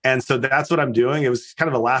families. And so that's what I'm doing. It was kind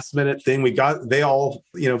of a last minute thing. They all,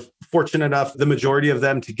 fortunate enough, the majority of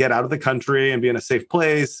them to get out of the country and be in a safe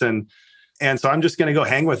place. And so I'm just going to go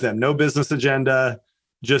hang with them. No business agenda,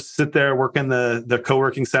 just sit there, work in the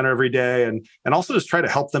co-working center every day. And also just try to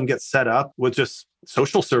help them get set up with just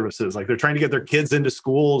social services. Like they're trying to get their kids into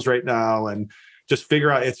schools right now and just figure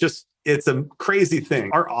out, it's a crazy thing.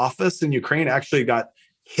 Our office in Ukraine actually got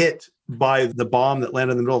hit by the bomb that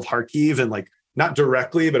landed in the middle of Kharkiv, and like not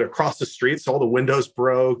directly, but across the street. So all the windows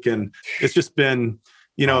broke, and it's just been,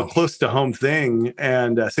 a close to home thing.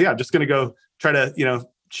 And so, yeah, I'm just going to go try to,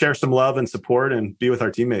 share some love and support and be with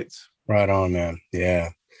our teammates. Right on, man. Yeah.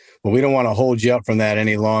 Well, we don't want to hold you up from that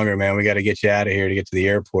any longer, man. We got to get you out of here to get to the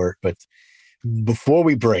airport. But before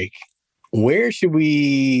we break, where should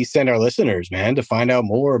we send our listeners, man, to find out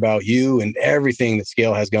more about you and everything that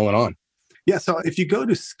Scale has going on? Yeah. So if you go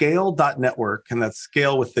to scale.network, and that's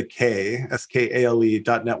Scale with the K,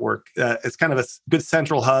 SKALE.network, it's kind of a good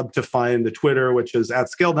central hub to find the Twitter, which is at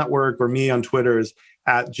Scale Network, or me on Twitter is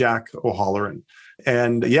at Jack O'Halloran.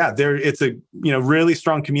 And yeah, it's a really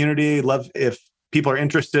strong community. Love if people are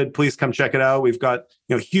interested, please come check it out. We've got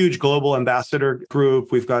huge global ambassador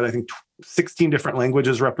group. We've got, I think, 16 different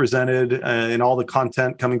languages represented in all the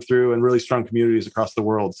content coming through, and really strong communities across the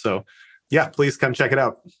world. So yeah, please come check it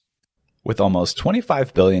out. With almost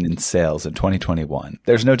 $25 billion in sales in 2021,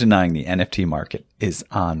 there's no denying the NFT market is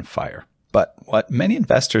on fire. But what many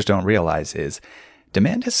investors don't realize is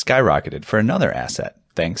demand has skyrocketed for another asset,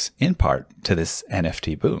 thanks in part to this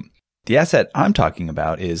NFT boom. The asset I'm talking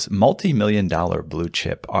about is multi-million-dollar blue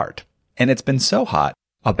chip art. And it's been so hot,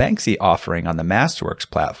 a Banksy offering on the Masterworks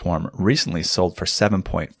platform recently sold for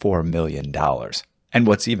 $7.4 million. And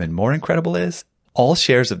what's even more incredible is all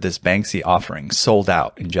shares of this Banksy offering sold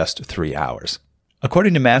out in just 3 hours.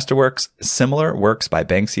 According to Masterworks, similar works by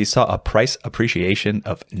Banksy saw a price appreciation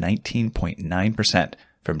of 19.9%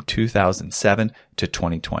 from 2007 to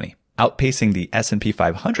 2020, outpacing the S&P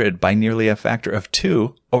 500 by nearly a factor of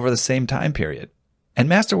 2 over the same time period. And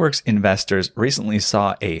Masterworks investors recently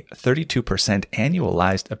saw a 32%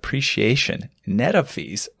 annualized appreciation net of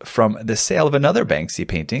fees from the sale of another Banksy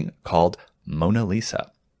painting called Mona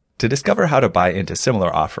Lisa. To discover how to buy into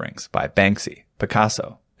similar offerings by Banksy,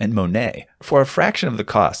 Picasso, and Monet for a fraction of the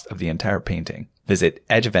cost of the entire painting, visit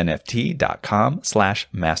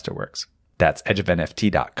edgeofnft.com/masterworks. That's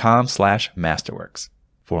edgeofnft.com/masterworks.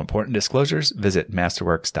 For important disclosures, visit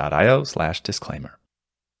masterworks.io/disclaimer.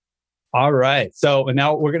 All right. So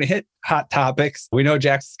now we're going to hit hot topics. We know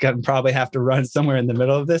Jack's going to probably have to run somewhere in the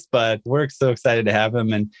middle of this, but we're so excited to have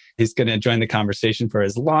him, and he's going to join the conversation for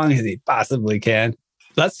as long as he possibly can.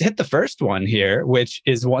 Let's hit the first one here, which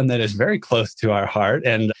is one that is very close to our heart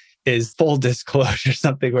and is, full disclosure,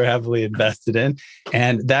 something we're heavily invested in.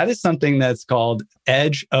 And that is something that's called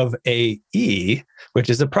Edge of AE, which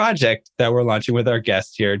is a project that we're launching with our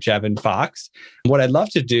guest here, Jevin Fox. What I'd love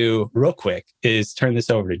to do real quick is turn this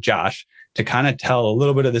over to Josh to kind of tell a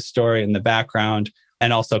little bit of the story in the background,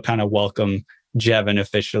 and also kind of welcome Jevin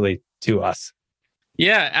officially to us.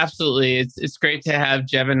 Yeah, absolutely. It's great to have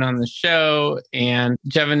Jevin on the show. And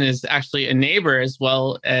Jevin is actually a neighbor, as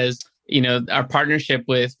well as, our partnership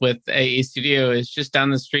with AE Studio is just down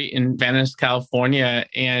the street in Venice, California.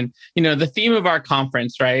 And, the theme of our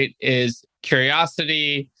conference, right, is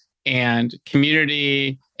curiosity and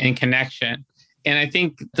community and connection. And I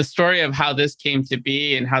think the story of how this came to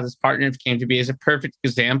be and how this partnership came to be is a perfect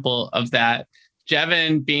example of that.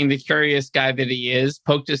 Jevin, being the curious guy that he is,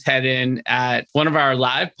 poked his head in at one of our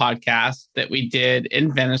live podcasts that we did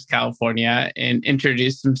in Venice, California, and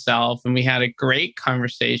introduced himself. And we had a great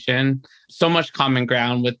conversation, so much common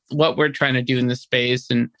ground with what we're trying to do in this space.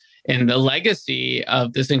 And and the legacy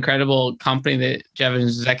of this incredible company that Jevin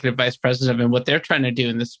is executive vice president of and what they're trying to do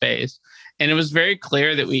in this space. And it was very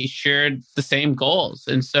clear that we shared the same goals.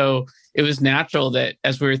 And so it was natural that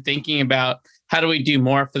as we were thinking about how do we do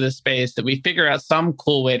more for this space, that we figure out some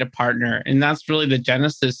cool way to partner. And that's really the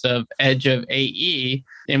genesis of Edge of AE.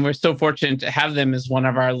 And we're so fortunate to have them as one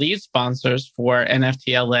of our lead sponsors for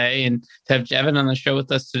NFTLA and to have Jevin on the show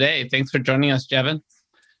with us today. Thanks for joining us, Jevin.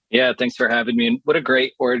 Yeah, thanks for having me. And what a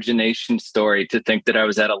great origination story to think that I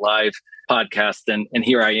was at a live podcast and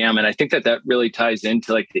here I am. And I think that really ties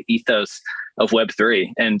into like the ethos of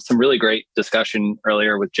Web3 and some really great discussion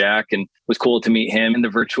earlier with Jack. And it was cool to meet him in the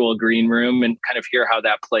virtual green room and kind of hear how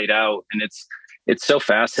that played out. And it's so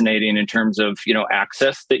fascinating in terms of,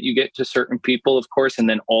 access that you get to certain people, of course, and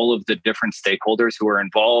then all of the different stakeholders who are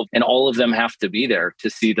involved, and all of them have to be there to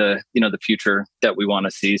see the future that we want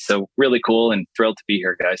to see. So really cool and thrilled to be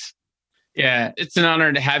here, guys. Yeah, it's an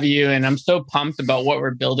honor to have you. And I'm so pumped about what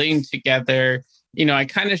we're building together. I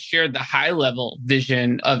kind of shared the high level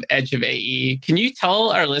vision of Edge of AE. Can you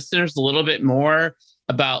tell our listeners a little bit more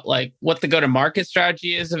about like what the go-to-market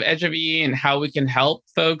strategy is of Edge of AE and how we can help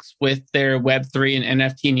folks with their Web3 and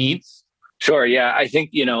NFT needs? Sure. Yeah. I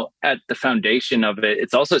think, at the foundation of it,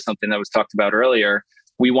 it's also something that was talked about earlier.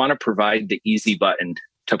 We want to provide the easy button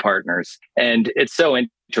to partners. And it's so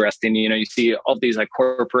interesting. You see all these like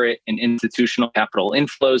corporate and institutional capital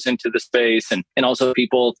inflows into the space and also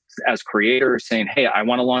people as creators saying, hey, I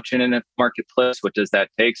want to launch in a marketplace. What does that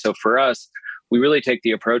take? So for us, we really take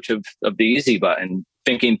the approach of the easy button,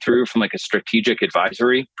 thinking through from like a strategic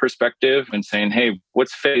advisory perspective and saying, hey,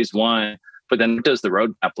 what's phase one? But then what does the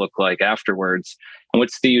roadmap look like afterwards? And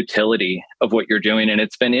what's the utility of what you're doing? And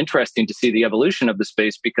it's been interesting to see the evolution of the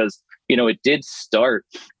space because, it did start,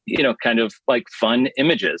 kind of like fun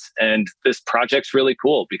images. And this project's really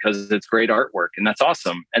cool because it's great artwork and that's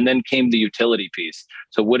awesome. And then came the utility piece.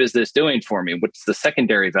 So what is this doing for me? What's the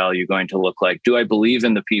secondary value going to look like? Do I believe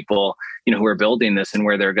in the people, who are building this and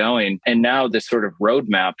where they're going? And now this sort of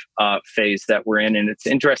roadmap phase that we're in. And it's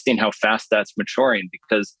interesting how fast that's maturing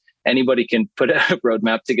because anybody can put a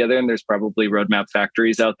roadmap together and there's probably roadmap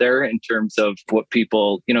factories out there in terms of what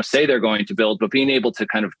people, say they're going to build, but being able to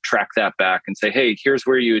kind of track that back and say, hey, here's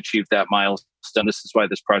where you achieved that milestone. This is why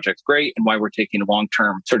this project's great and why we're taking a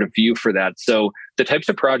long-term sort of view for that. So the types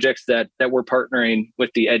of projects that we're partnering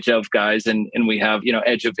with the Edge of guys and we have,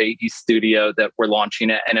 Edge of AE Studio that we're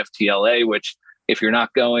launching at NFTLA, which if you're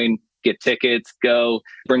not going, get tickets, go,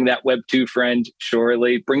 bring that Web2 friend,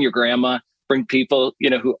 surely, bring your grandma. Bring people,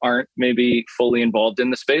 who aren't maybe fully involved in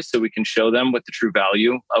the space so we can show them what the true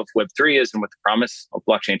value of Web3 is and what the promise of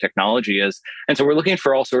blockchain technology is. And so we're looking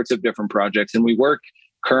for all sorts of different projects. And we work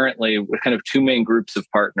currently with kind of two main groups of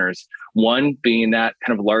partners. One being that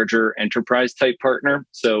kind of larger enterprise type partner.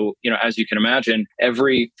 So, as you can imagine,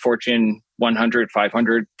 every Fortune 100,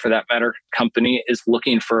 500 for that matter, company is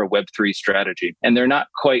looking for a Web3 strategy. And they're not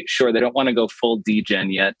quite sure. They don't want to go full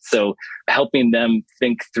degen yet. So helping them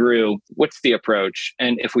think through what's the approach.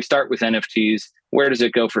 And if we start with NFTs, where does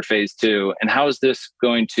it go for phase two? And how is this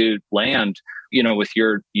going to land, with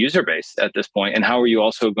your user base at this point? And how are you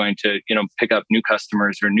also going to, pick up new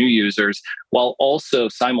customers or new users while also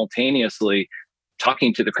simultaneously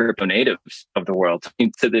talking to the crypto natives of the world,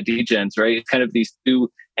 talking to the degens, right? It's kind of these two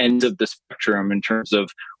ends of the spectrum in terms of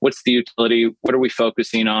what's the utility, what are we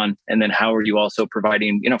focusing on, and then how are you also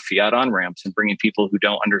providing, fiat on-ramps and bringing people who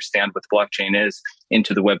don't understand what the blockchain is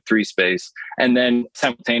into the Web3 space. And then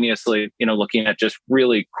simultaneously, looking at just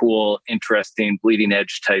really cool, interesting, bleeding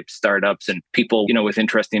edge type startups and people, with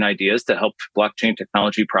interesting ideas to help blockchain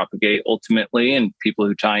technology propagate ultimately, and people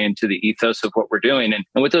who tie into the ethos of what we're doing. And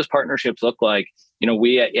what those partnerships look like,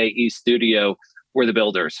 we at AE Studio, we're the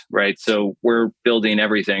builders, right? So we're building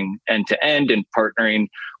everything end to end and partnering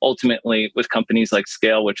ultimately with companies like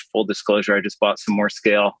Scale, which full disclosure, I just bought some more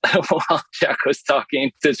Scale while Jack was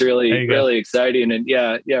talking. It's really exciting and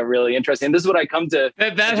really interesting. This is what I come to.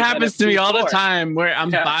 That happens to me all the time where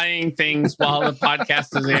I'm buying things while the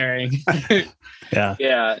podcast is airing.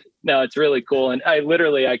 Yeah. No, it's really cool. And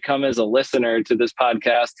I come as a listener to this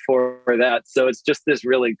podcast for that. So it's just this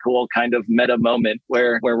really cool kind of meta moment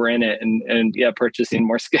where we're in it and purchasing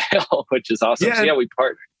more Scale, which is awesome. Yeah. So we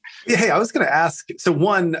partnered. Yeah, hey, I was going to ask. So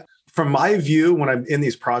one, from my view, when I'm in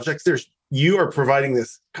these projects, you are providing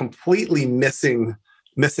this completely missing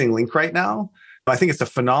link right now. I think it's a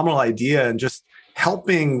phenomenal idea and just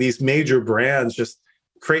helping these major brands just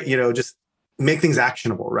create, just make things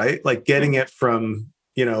actionable, right? Like getting it from,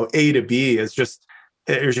 A to B is just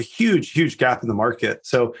there's a huge gap in the market.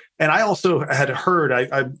 So, and I also had heard,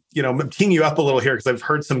 I'm teeing you up a little here because I've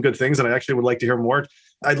heard some good things and I actually would like to hear more.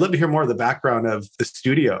 I'd love to hear more of the background of the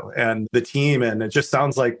studio and the team. And it just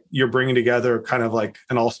sounds like you're bringing together kind of like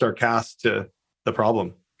an all-star cast to the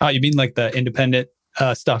problem. Oh, you mean like the independent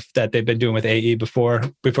stuff that they've been doing with AE before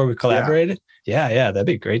we collaborated? Yeah, that'd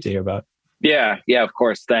be great to hear about. Yeah, of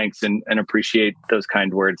course. Thanks. And appreciate those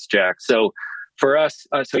kind words, Jack. So for us,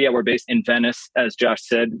 we're based in Venice. As Josh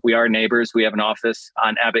said, we are neighbors. We have an office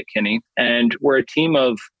on Abbot Kinney, and we're a team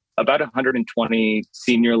of about 120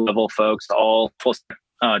 senior level folks, all full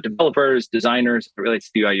developers, designers, it relates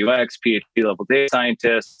to UI UX, PhD level data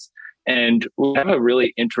scientists. And we have a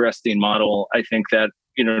really interesting model, I think, that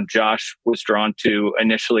Josh was drawn to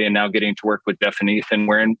initially and now getting to work with Jeff and Ethan,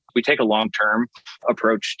 wherein we take a long-term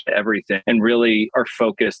approach to everything and really are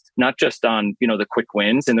focused not just on, the quick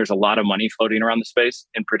wins. And there's a lot of money floating around the space,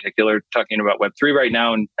 in particular, talking about Web3 right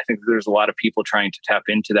now. And I think there's a lot of people trying to tap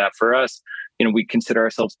into that. For us, we consider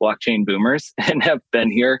ourselves blockchain boomers and have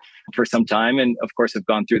been here for some time. And of course, have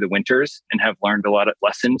gone through the winters and have learned a lot of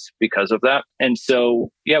lessons because of that. And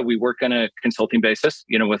so, we work on a consulting basis,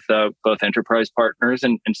 with both enterprise partners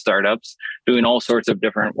and startups, doing all sorts of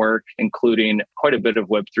different work, including quite a bit of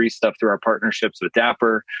Web3 stuff through our partnerships with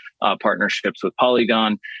Dapper, partnerships with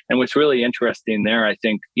Polygon. And what's really interesting there, I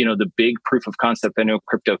think, the big proof of concept, I know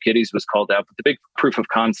CryptoKitties was called out, but the big proof of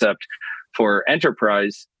concept for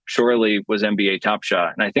enterprise surely was NBA Top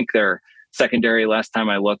Shot. And I think their secondary last time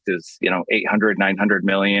I looked is, 800, 900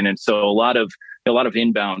 million. And so a lot of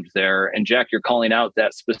inbound there. And Jack, you're calling out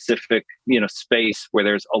that specific, space where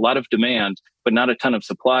there's a lot of demand, but not a ton of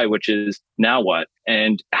supply, which is now what?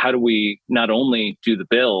 And how do we not only do the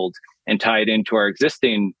build and tie it into our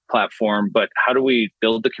existing platform, but how do we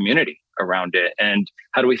build the community around it? And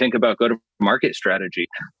how do we think about go-to-market strategy?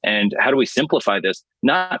 And how do we simplify this,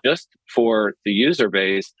 not just for the user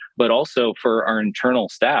base, but also for our internal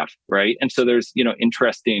staff, right? And so there's,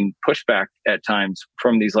 interesting pushback at times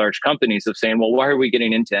from these large companies of saying, well, why are we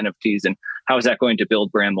getting into NFTs and how is that going to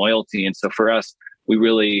build brand loyalty? And so for us, we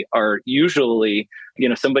really are usually,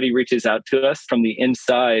 somebody reaches out to us from the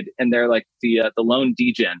inside and they're like the lone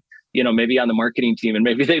degen, maybe on the marketing team. And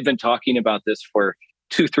maybe they've been talking about this for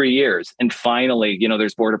 2-3 years. And finally,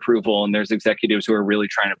 there's board approval and there's executives who are really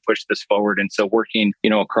trying to push this forward. And so working,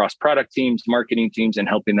 across product teams, marketing teams, and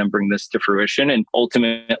helping them bring this to fruition. And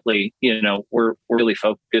ultimately, we're really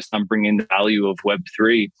focused on bringing the value of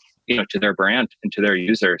Web3 to their brand and to their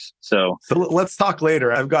users. So let's talk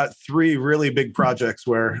later. I've got 3 really big projects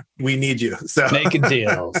where we need you. So making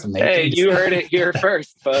deals. You heard it here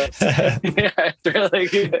first, folks. Yeah, it's really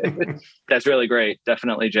good. That's really great.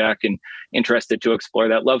 Definitely, Jack, and interested to explore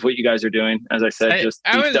that. Love what you guys are doing. As I said, just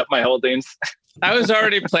beefed up my holdings. I was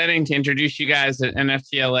already planning to introduce you guys at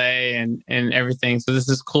NFTLA and everything. So this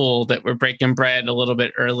is cool that we're breaking bread a little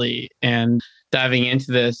bit early and diving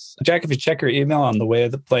into this. Jack, if you check your email on the way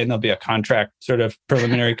of the plane, there'll be a contract, sort of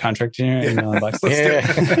preliminary contract in your email box.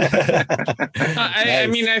 I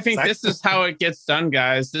mean, I think this is how it gets done,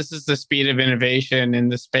 guys. This is the speed of innovation in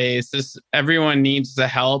the space. Everyone needs the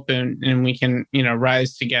help and we can,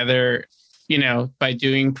 rise together, by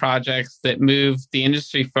doing projects that move the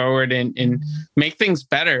industry forward and make things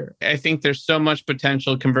better. I think there's so much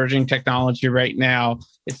potential converging technology right now.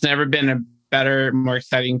 It's never been a better, more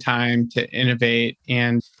exciting time to innovate.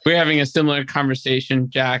 And we're having a similar conversation,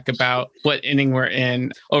 Jack, about what inning we're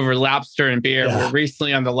in over lobster and beer. Yeah. We're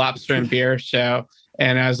recently on the Lobster and Beer show.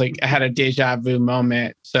 And I was like, I had a deja vu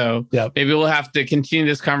moment. So maybe we'll have to continue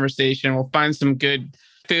this conversation. We'll find some good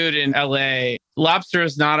food in LA. Lobster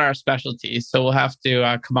is not our specialty, so we'll have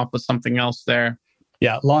to come up with something else there.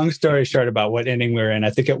 Yeah, long story short about what inning we're in. I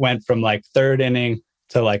think it went from like 3rd inning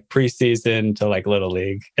to like preseason to like Little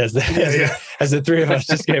League as the 3 of us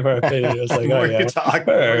just gave our opinion. It was like,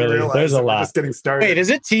 there's a lot. Just getting started. Wait, is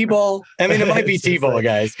it T-ball? I mean, it might be T-ball,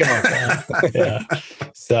 guys. Come on. Yeah.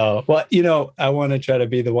 So, well, I want to try to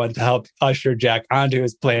be the one to help usher Jack onto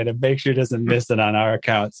his plan and make sure he doesn't miss it on our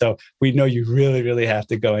account. So we know you really, really have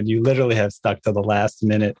to go and you literally have stuck to the last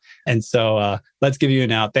minute. And so let's give you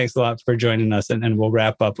an out. Thanks a lot for joining us and we'll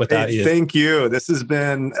wrap up without you. Thank you. This has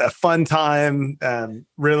been a fun time.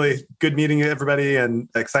 Really good meeting everybody and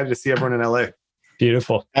excited to see everyone in LA.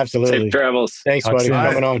 Beautiful. Absolutely. Safe travels. Thanks, buddy, for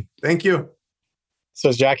coming on. Thank you. So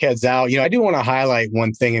as Jack heads out, I do want to highlight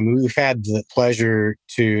one thing. I mean, we've had the pleasure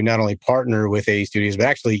to not only partner with AE Studios, but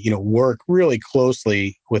actually, work really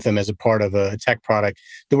closely with them as a part of a tech product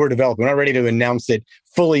that we're developing. We're not ready to announce it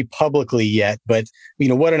fully publicly yet, but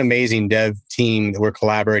what an amazing dev team that we're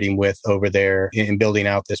collaborating with over there in building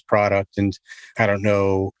out this product. And I don't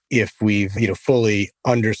know if we've fully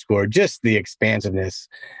underscored just the expansiveness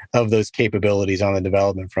of those capabilities on the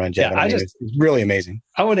development front, Jeff. Yeah, it's really amazing.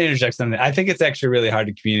 I want to interject something. I think it's actually really hard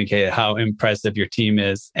to communicate how impressive your team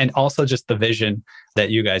is, and also just the vision that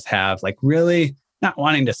you guys have, like really not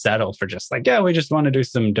wanting to settle for just like, we just want to do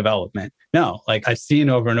some development. No, like I've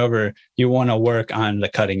seen over and over, you want to work on the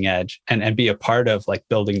cutting edge and be a part of like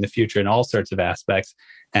building the future in all sorts of aspects.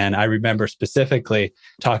 And I remember specifically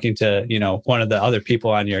talking to, one of the other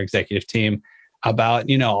people on your executive team about,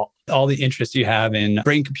 all the interest you have in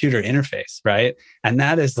brain computer interface, right? And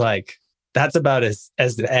that is like, that's about as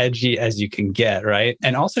edgy as you can get, right?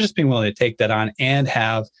 And also just being willing to take that on and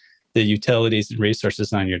have the utilities and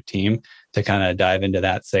resources on your team to kind of dive into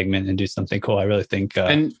that segment and do something cool. I really think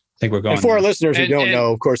we're going. And for our listeners who don't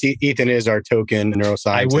know, of course, Ethan is our token neuroscientist.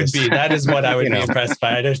 I would be. That is what I would be impressed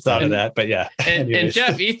by. I just thought of that, but yeah. And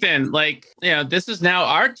Jeff, Ethan, this is now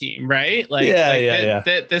our team, right?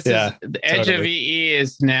 This is the Edge of EE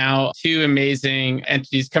is now two amazing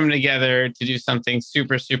entities coming together to do something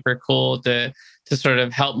super, super cool to sort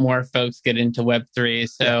of help more folks get into Web3.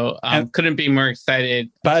 So couldn't be more excited.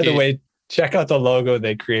 By the way, check out the logo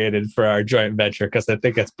they created for our joint venture, because I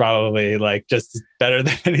think it's probably like just better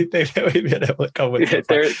than anything that we've been able to come with.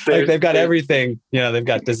 They've got everything, they've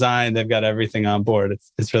got design, they've got everything on board.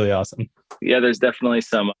 It's really awesome. Yeah, there's definitely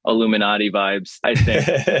some Illuminati vibes, I think,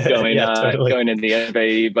 going in the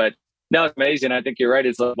FAE, but no, it's amazing. I think you're right.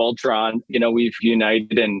 It's like Voltron. We've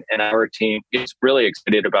united and our team is really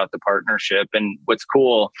excited about the partnership. And what's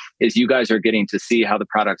cool is you guys are getting to see how the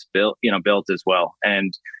product's built as well.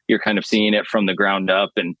 And you're kind of seeing it from the ground up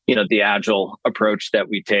and, the agile approach that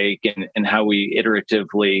we take and how we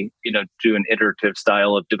iteratively, do an iterative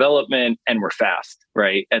style of development, and we're fast,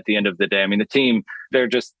 right? At the end of the day, I mean, the team, they're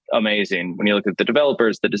just amazing. When you look at the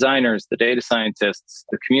developers, the designers, the data scientists,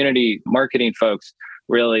 the community marketing folks,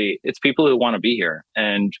 really, it's people who want to be here.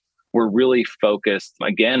 And we're really focused,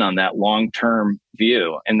 again, on that long-term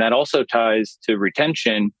view. And that also ties to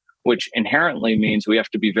retention, which inherently means we have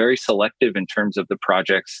to be very selective in terms of the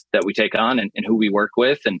projects that we take on and who we work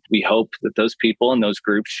with. And we hope that those people and those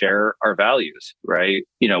groups share our values, right?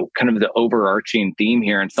 Kind of the overarching theme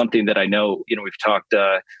here, and something that I know, we've talked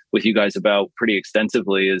with you guys about pretty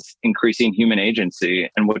extensively, is increasing human agency.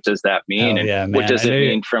 And what does that mean? What does it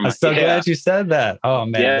mean from... I'm so glad you said that. Oh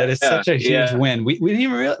man, that is such a huge win. We didn't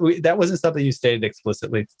even realize, that wasn't something you stated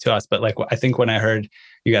explicitly to us, but I think when I heard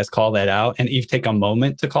you guys call that out, and Eve take a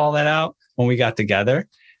moment to call that out when we got together,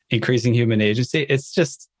 increasing human agency, it's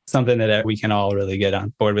just something that we can all really get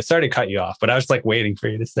on board with. Sorry to cut you off, but I was waiting for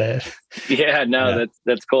you to say it.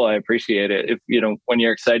 That's cool. I appreciate it. If when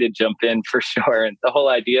you're excited, jump in for sure. And the whole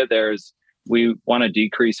idea there is we want to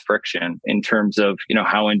decrease friction in terms of,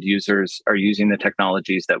 how end users are using the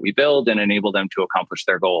technologies that we build and enable them to accomplish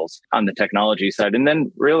their goals on the technology side. And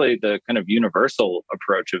then really the kind of universal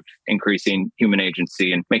approach of increasing human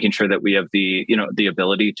agency and making sure that we have the, the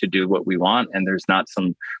ability to do what we want. And there's not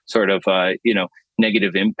some sort of,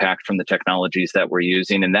 negative impact from the technologies that we're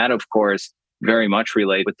using. And that, of course, very much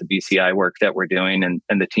relate with the BCI work that we're doing, and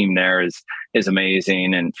the team there is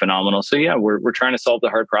amazing and phenomenal. So yeah, we're trying to solve the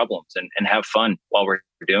hard problems and have fun while we're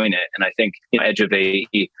doing it. And I think Edge of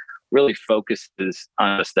AE really focuses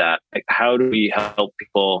on just that. How do we help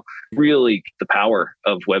people really get the power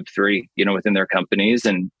of Web3, within their companies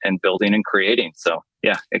and building and creating? So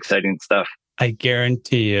yeah, exciting stuff. I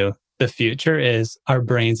guarantee you the future is our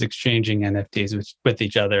brains exchanging NFTs with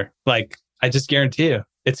each other. I just guarantee you,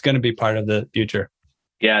 it's going to be part of the future.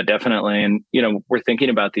 Yeah, definitely. And, we're thinking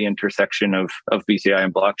about the intersection of BCI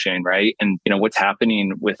and blockchain, right? And, what's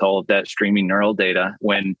happening with all of that streaming neural data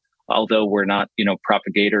when, although we're not,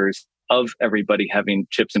 propagators of everybody having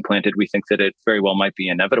chips implanted, we think that it very well might be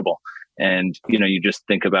inevitable. And, you just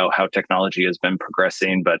think about how technology has been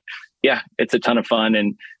progressing. But yeah, it's a ton of fun.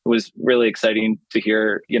 And it was really exciting to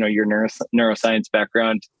hear, your neuroscience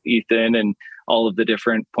background, Ethan, and all of the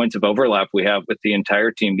different points of overlap we have with the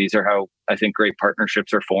entire team. These are how I think great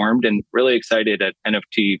partnerships are formed, and really excited at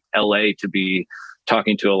NFT LA to be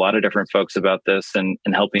talking to a lot of different folks about this and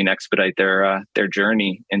helping expedite their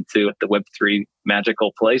journey into the Web3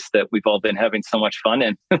 magical place that we've all been having so much fun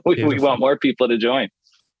in. we want more people to join.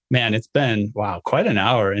 Man, it's been, quite an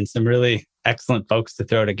hour and some really excellent folks to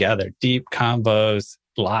throw together. Deep combos,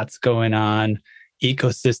 lots going on,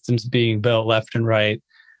 ecosystems being built left and right.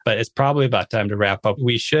 But it's probably about time to wrap up.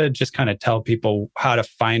 We should just kind of tell people how to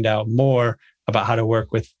find out more about how to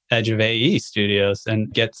work with Edge of AE Studios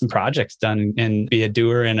and get some projects done and be a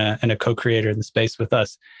doer and a co-creator in the space with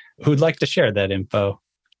us. Who'd like to share that info?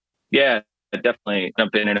 Yeah, definitely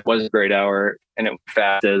jump in. And it was a great hour and it went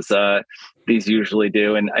fast as these usually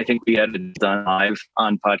do. And I think we had it done live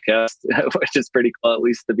on podcast, which is pretty cool, at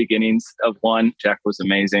least the beginnings of one. Jack was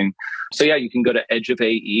amazing. So yeah, you can go to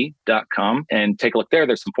edgeofae.com and take a look there.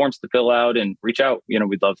 There's some forms to fill out and reach out.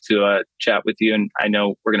 We'd love to chat with you. And I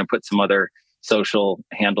know we're going to put some other social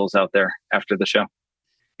handles out there after the show.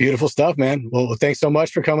 Beautiful stuff, man. Well, thanks so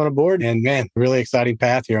much for coming aboard. And man, really exciting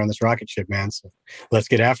path here on this rocket ship, man. So let's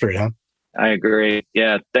get after it, huh? I agree.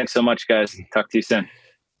 Yeah. Thanks so much, guys. Talk to you soon.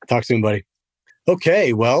 Talk soon, buddy.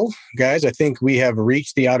 Okay. Well, guys, I think we have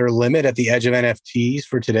reached the outer limit at the edge of NFTs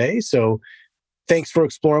for today. So thanks for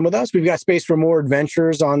exploring with us. We've got space for more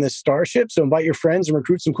adventures on this starship. So invite your friends and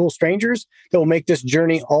recruit some cool strangers that will make this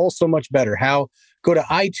journey all so much better. How? Go to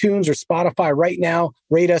iTunes or Spotify right now,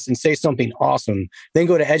 rate us and say something awesome. Then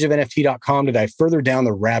go to edgeofnft.com to dive further down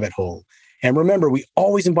the rabbit hole. And remember, we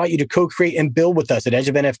always invite you to co-create and build with us at Edge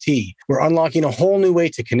of NFT. We're unlocking a whole new way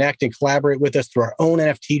to connect and collaborate with us through our own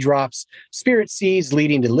NFT drops, Spirit Seeds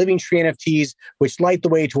leading to Living Tree NFTs, which light the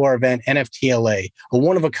way to our event, NFT LA, a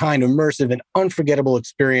one-of-a-kind, immersive, and unforgettable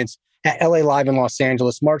experience at LA Live in Los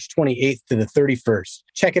Angeles, March 28th to the 31st.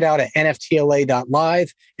 Check it out at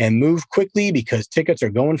nftla.live and move quickly because tickets are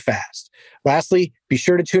going fast. Lastly, be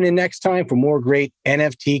sure to tune in next time for more great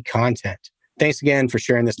NFT content. Thanks again for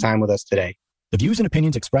sharing this time with us today. The views and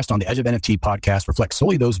opinions expressed on the Edge of NFT podcast reflect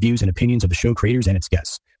solely those views and opinions of the show creators and its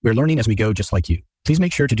guests. We're learning as we go, just like you. Please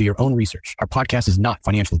make sure to do your own research. Our podcast is not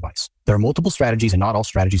financial advice. There are multiple strategies and not all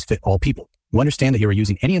strategies fit all people. You understand that you are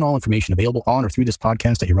using any and all information available on or through this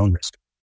podcast at your own risk.